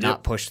and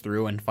not push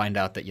through and find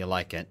out that you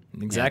like it.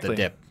 Exactly. The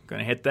dip.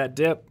 Gonna hit that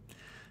dip.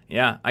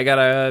 Yeah, I got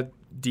a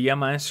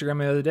DM on Instagram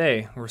the other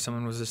day where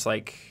someone was just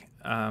like,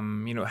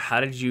 how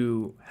did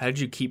you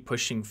keep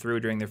pushing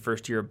through during the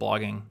first year of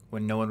blogging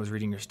when no one was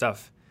reading your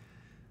stuff?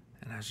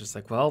 And I was just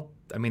like, well,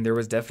 I mean, there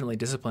was definitely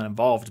discipline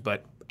involved,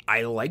 but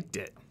I liked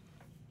it.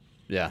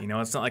 Yeah.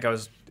 It's not like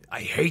I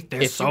hate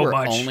this so much. If you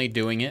were only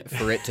doing it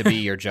for it to be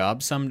your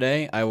job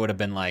someday, I would have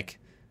been like,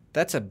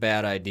 that's a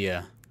bad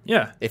idea.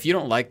 Yeah. If you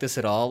don't like this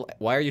at all,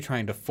 why are you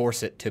trying to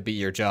force it to be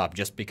your job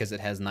just because it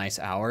has nice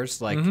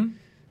hours? Like,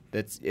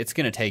 it's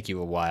going to take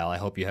you a while. I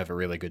hope you have a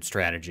really good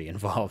strategy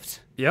involved.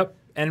 Yep.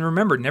 And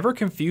remember, never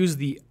confuse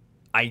the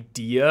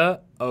idea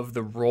of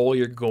the role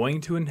you're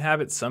going to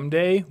inhabit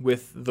someday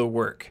with the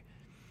work.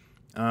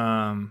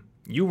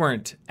 You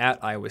weren't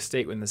at Iowa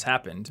State when this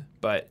happened,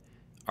 but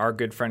our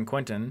good friend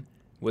Quentin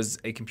was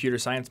a computer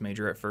science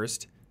major at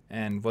first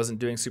and wasn't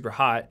doing super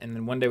hot. And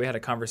then one day we had a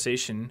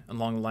conversation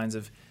along the lines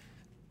of,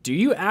 do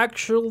you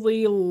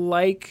actually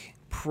like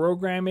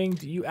programming?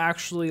 Do you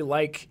actually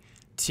like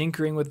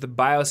tinkering with the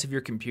BIOS of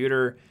your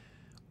computer?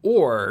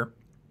 Or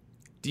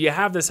do you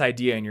have this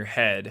idea in your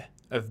head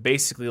of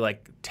basically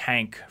like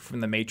Tank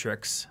from The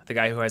Matrix, the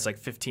guy who has like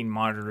 15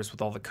 monitors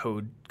with all the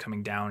code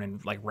coming down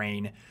in like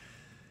rain?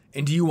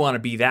 And do you want to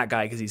be that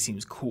guy because he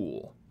seems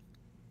cool?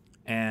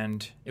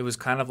 And it was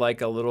kind of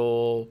like a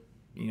little,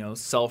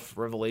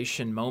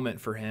 self-revelation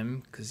moment for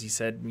him, because he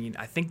said,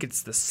 I think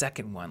it's the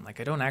second one. Like,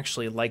 I don't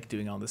actually like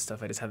doing all this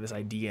stuff. I just have this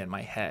idea in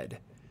my head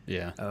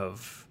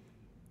of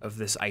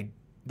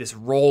this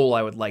role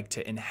I would like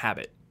to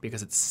inhabit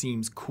because it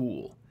seems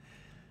cool.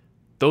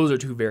 Those are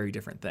two very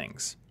different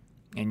things.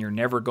 And you're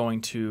never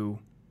going to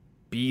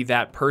be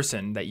that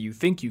person that you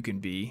think you can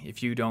be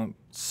if you don't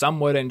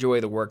somewhat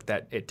enjoy the work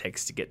that it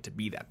takes to get to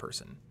be that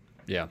person.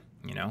 Yeah.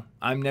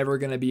 I'm never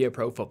going to be a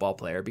pro football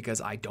player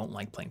because I don't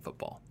like playing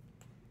football.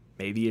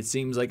 Maybe it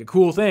seems like a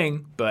cool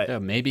thing,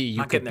 but maybe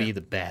you could be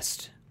the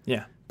best.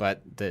 Yeah.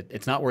 But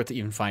it's not worth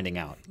even finding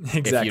out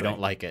exactly. if you don't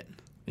like it.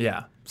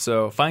 Yeah.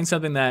 So find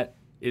something that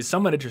is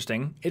somewhat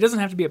interesting. It doesn't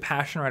have to be a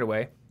passion right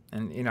away.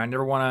 And, I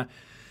never want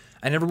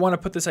to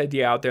put this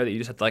idea out there that you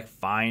just have to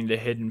find a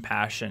hidden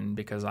passion,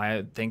 because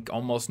I think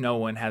almost no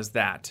one has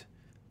that.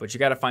 But you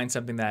got to find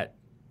something that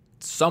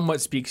somewhat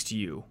speaks to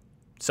you,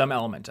 some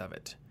element of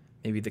it.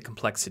 Maybe the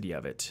complexity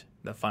of it,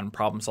 the fun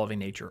problem-solving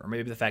nature, or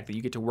maybe the fact that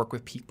you get to work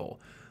with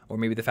people, or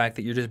maybe the fact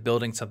that you're just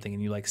building something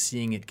and you like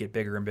seeing it get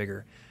bigger and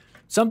bigger.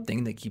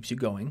 Something that keeps you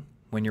going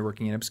when you're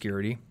working in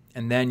obscurity,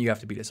 and then you have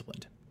to be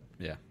disciplined.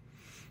 Yeah.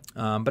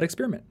 But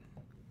experiment.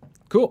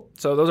 Cool.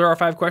 So those are our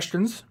 5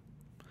 questions.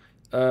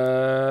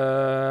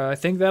 I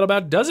think that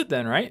about does it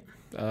then, right?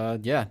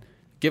 Yeah.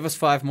 Give us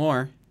 5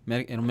 more.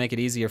 It'll make it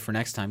easier for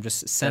next time.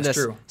 Just send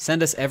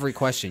us every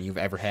question you've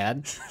ever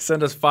had.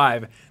 Send us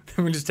 5.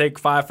 Then we just take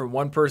 5 from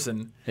one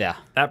person. Yeah.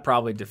 That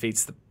probably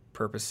defeats the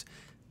purpose.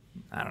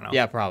 I don't know.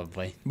 Yeah,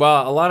 probably.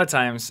 Well, a lot of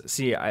times,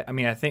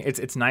 I think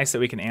it's nice that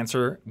we can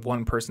answer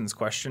one person's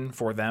question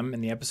for them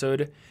in the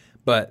episode,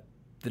 but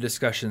the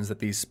discussions that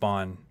these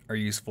spawn are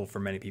useful for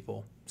many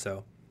people.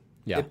 So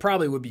yeah, it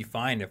probably would be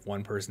fine if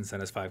one person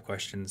sent us 5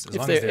 questions,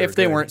 if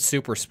they weren't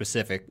super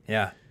specific.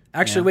 Yeah.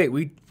 Actually, wait,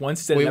 we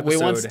once did an episode.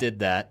 We once did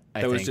that,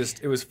 I think.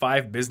 It was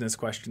 5 business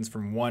questions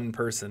from one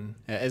person.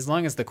 As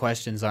long as the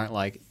questions aren't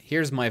like,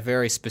 here's my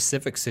very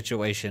specific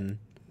situation.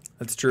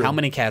 That's true. How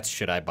many cats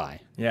should I buy?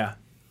 Yeah.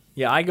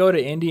 Yeah, I go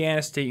to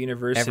Indiana State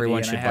University.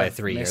 Everyone should buy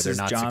 3 or they're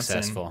not Johnson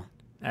successful.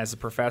 As a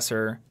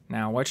professor.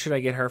 Now, what should I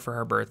get her for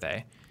her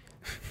birthday?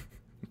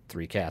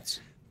 3 cats.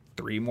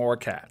 3 more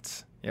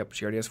cats. Yep,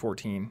 she already has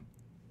 14.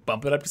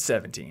 Bump it up to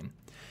 17.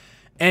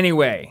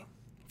 Anyway,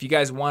 if you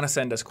guys want to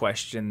send us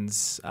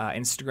questions,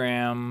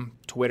 Instagram,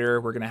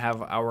 Twitter, we're going to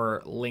have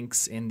our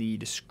links in the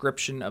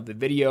description of the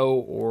video,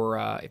 or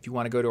if you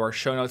want to go to our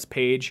show notes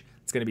page,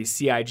 it's going to be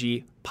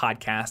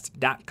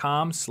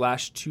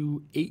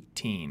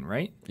cigpodcast.com/218,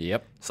 right?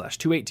 Yep.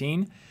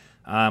 /218.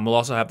 We'll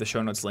also have the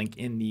show notes link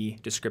in the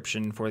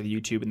description for the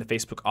YouTube and the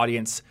Facebook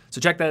audience. So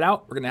check that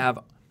out. We're going to have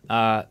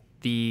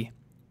the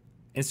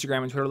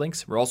Instagram and Twitter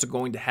links. We're also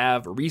going to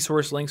have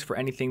resource links for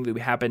anything that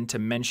we happen to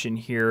mention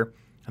here.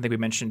 I think we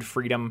mentioned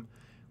Freedom.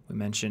 We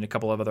mentioned a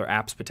couple of other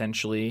apps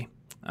potentially,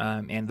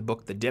 and the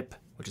book The Dip,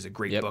 which is a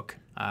great book.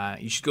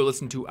 You should go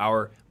listen to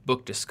our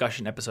book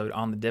discussion episode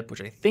on The Dip, which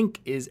I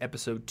think is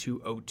episode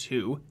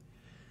 202.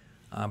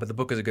 But the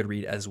book is a good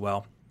read as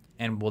well,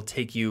 and will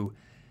take you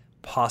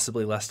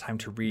possibly less time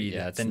to read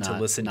than to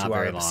listen to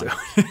our episode.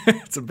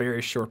 It's a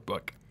very short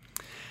book.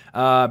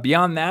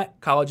 Beyond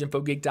that,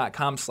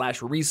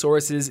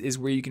 collegeinfogeek.com/resources is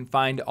where you can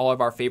find all of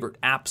our favorite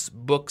apps,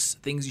 books,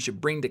 things you should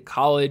bring to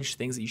college,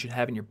 things that you should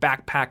have in your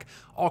backpack,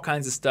 all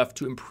kinds of stuff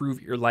to improve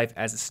your life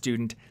as a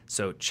student.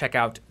 So check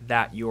out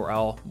that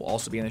URL. We'll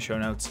also be in the show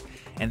notes.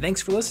 And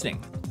thanks for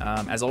listening.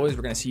 As always,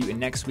 we're going to see you in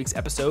next week's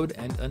episode.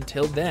 And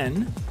until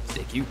then,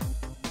 stay cute.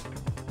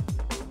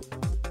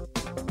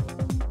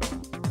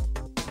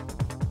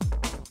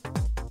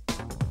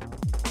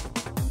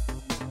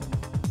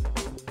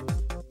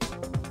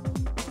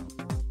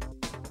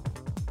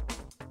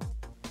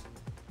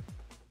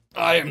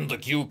 I am the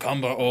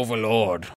Cucumber Overlord.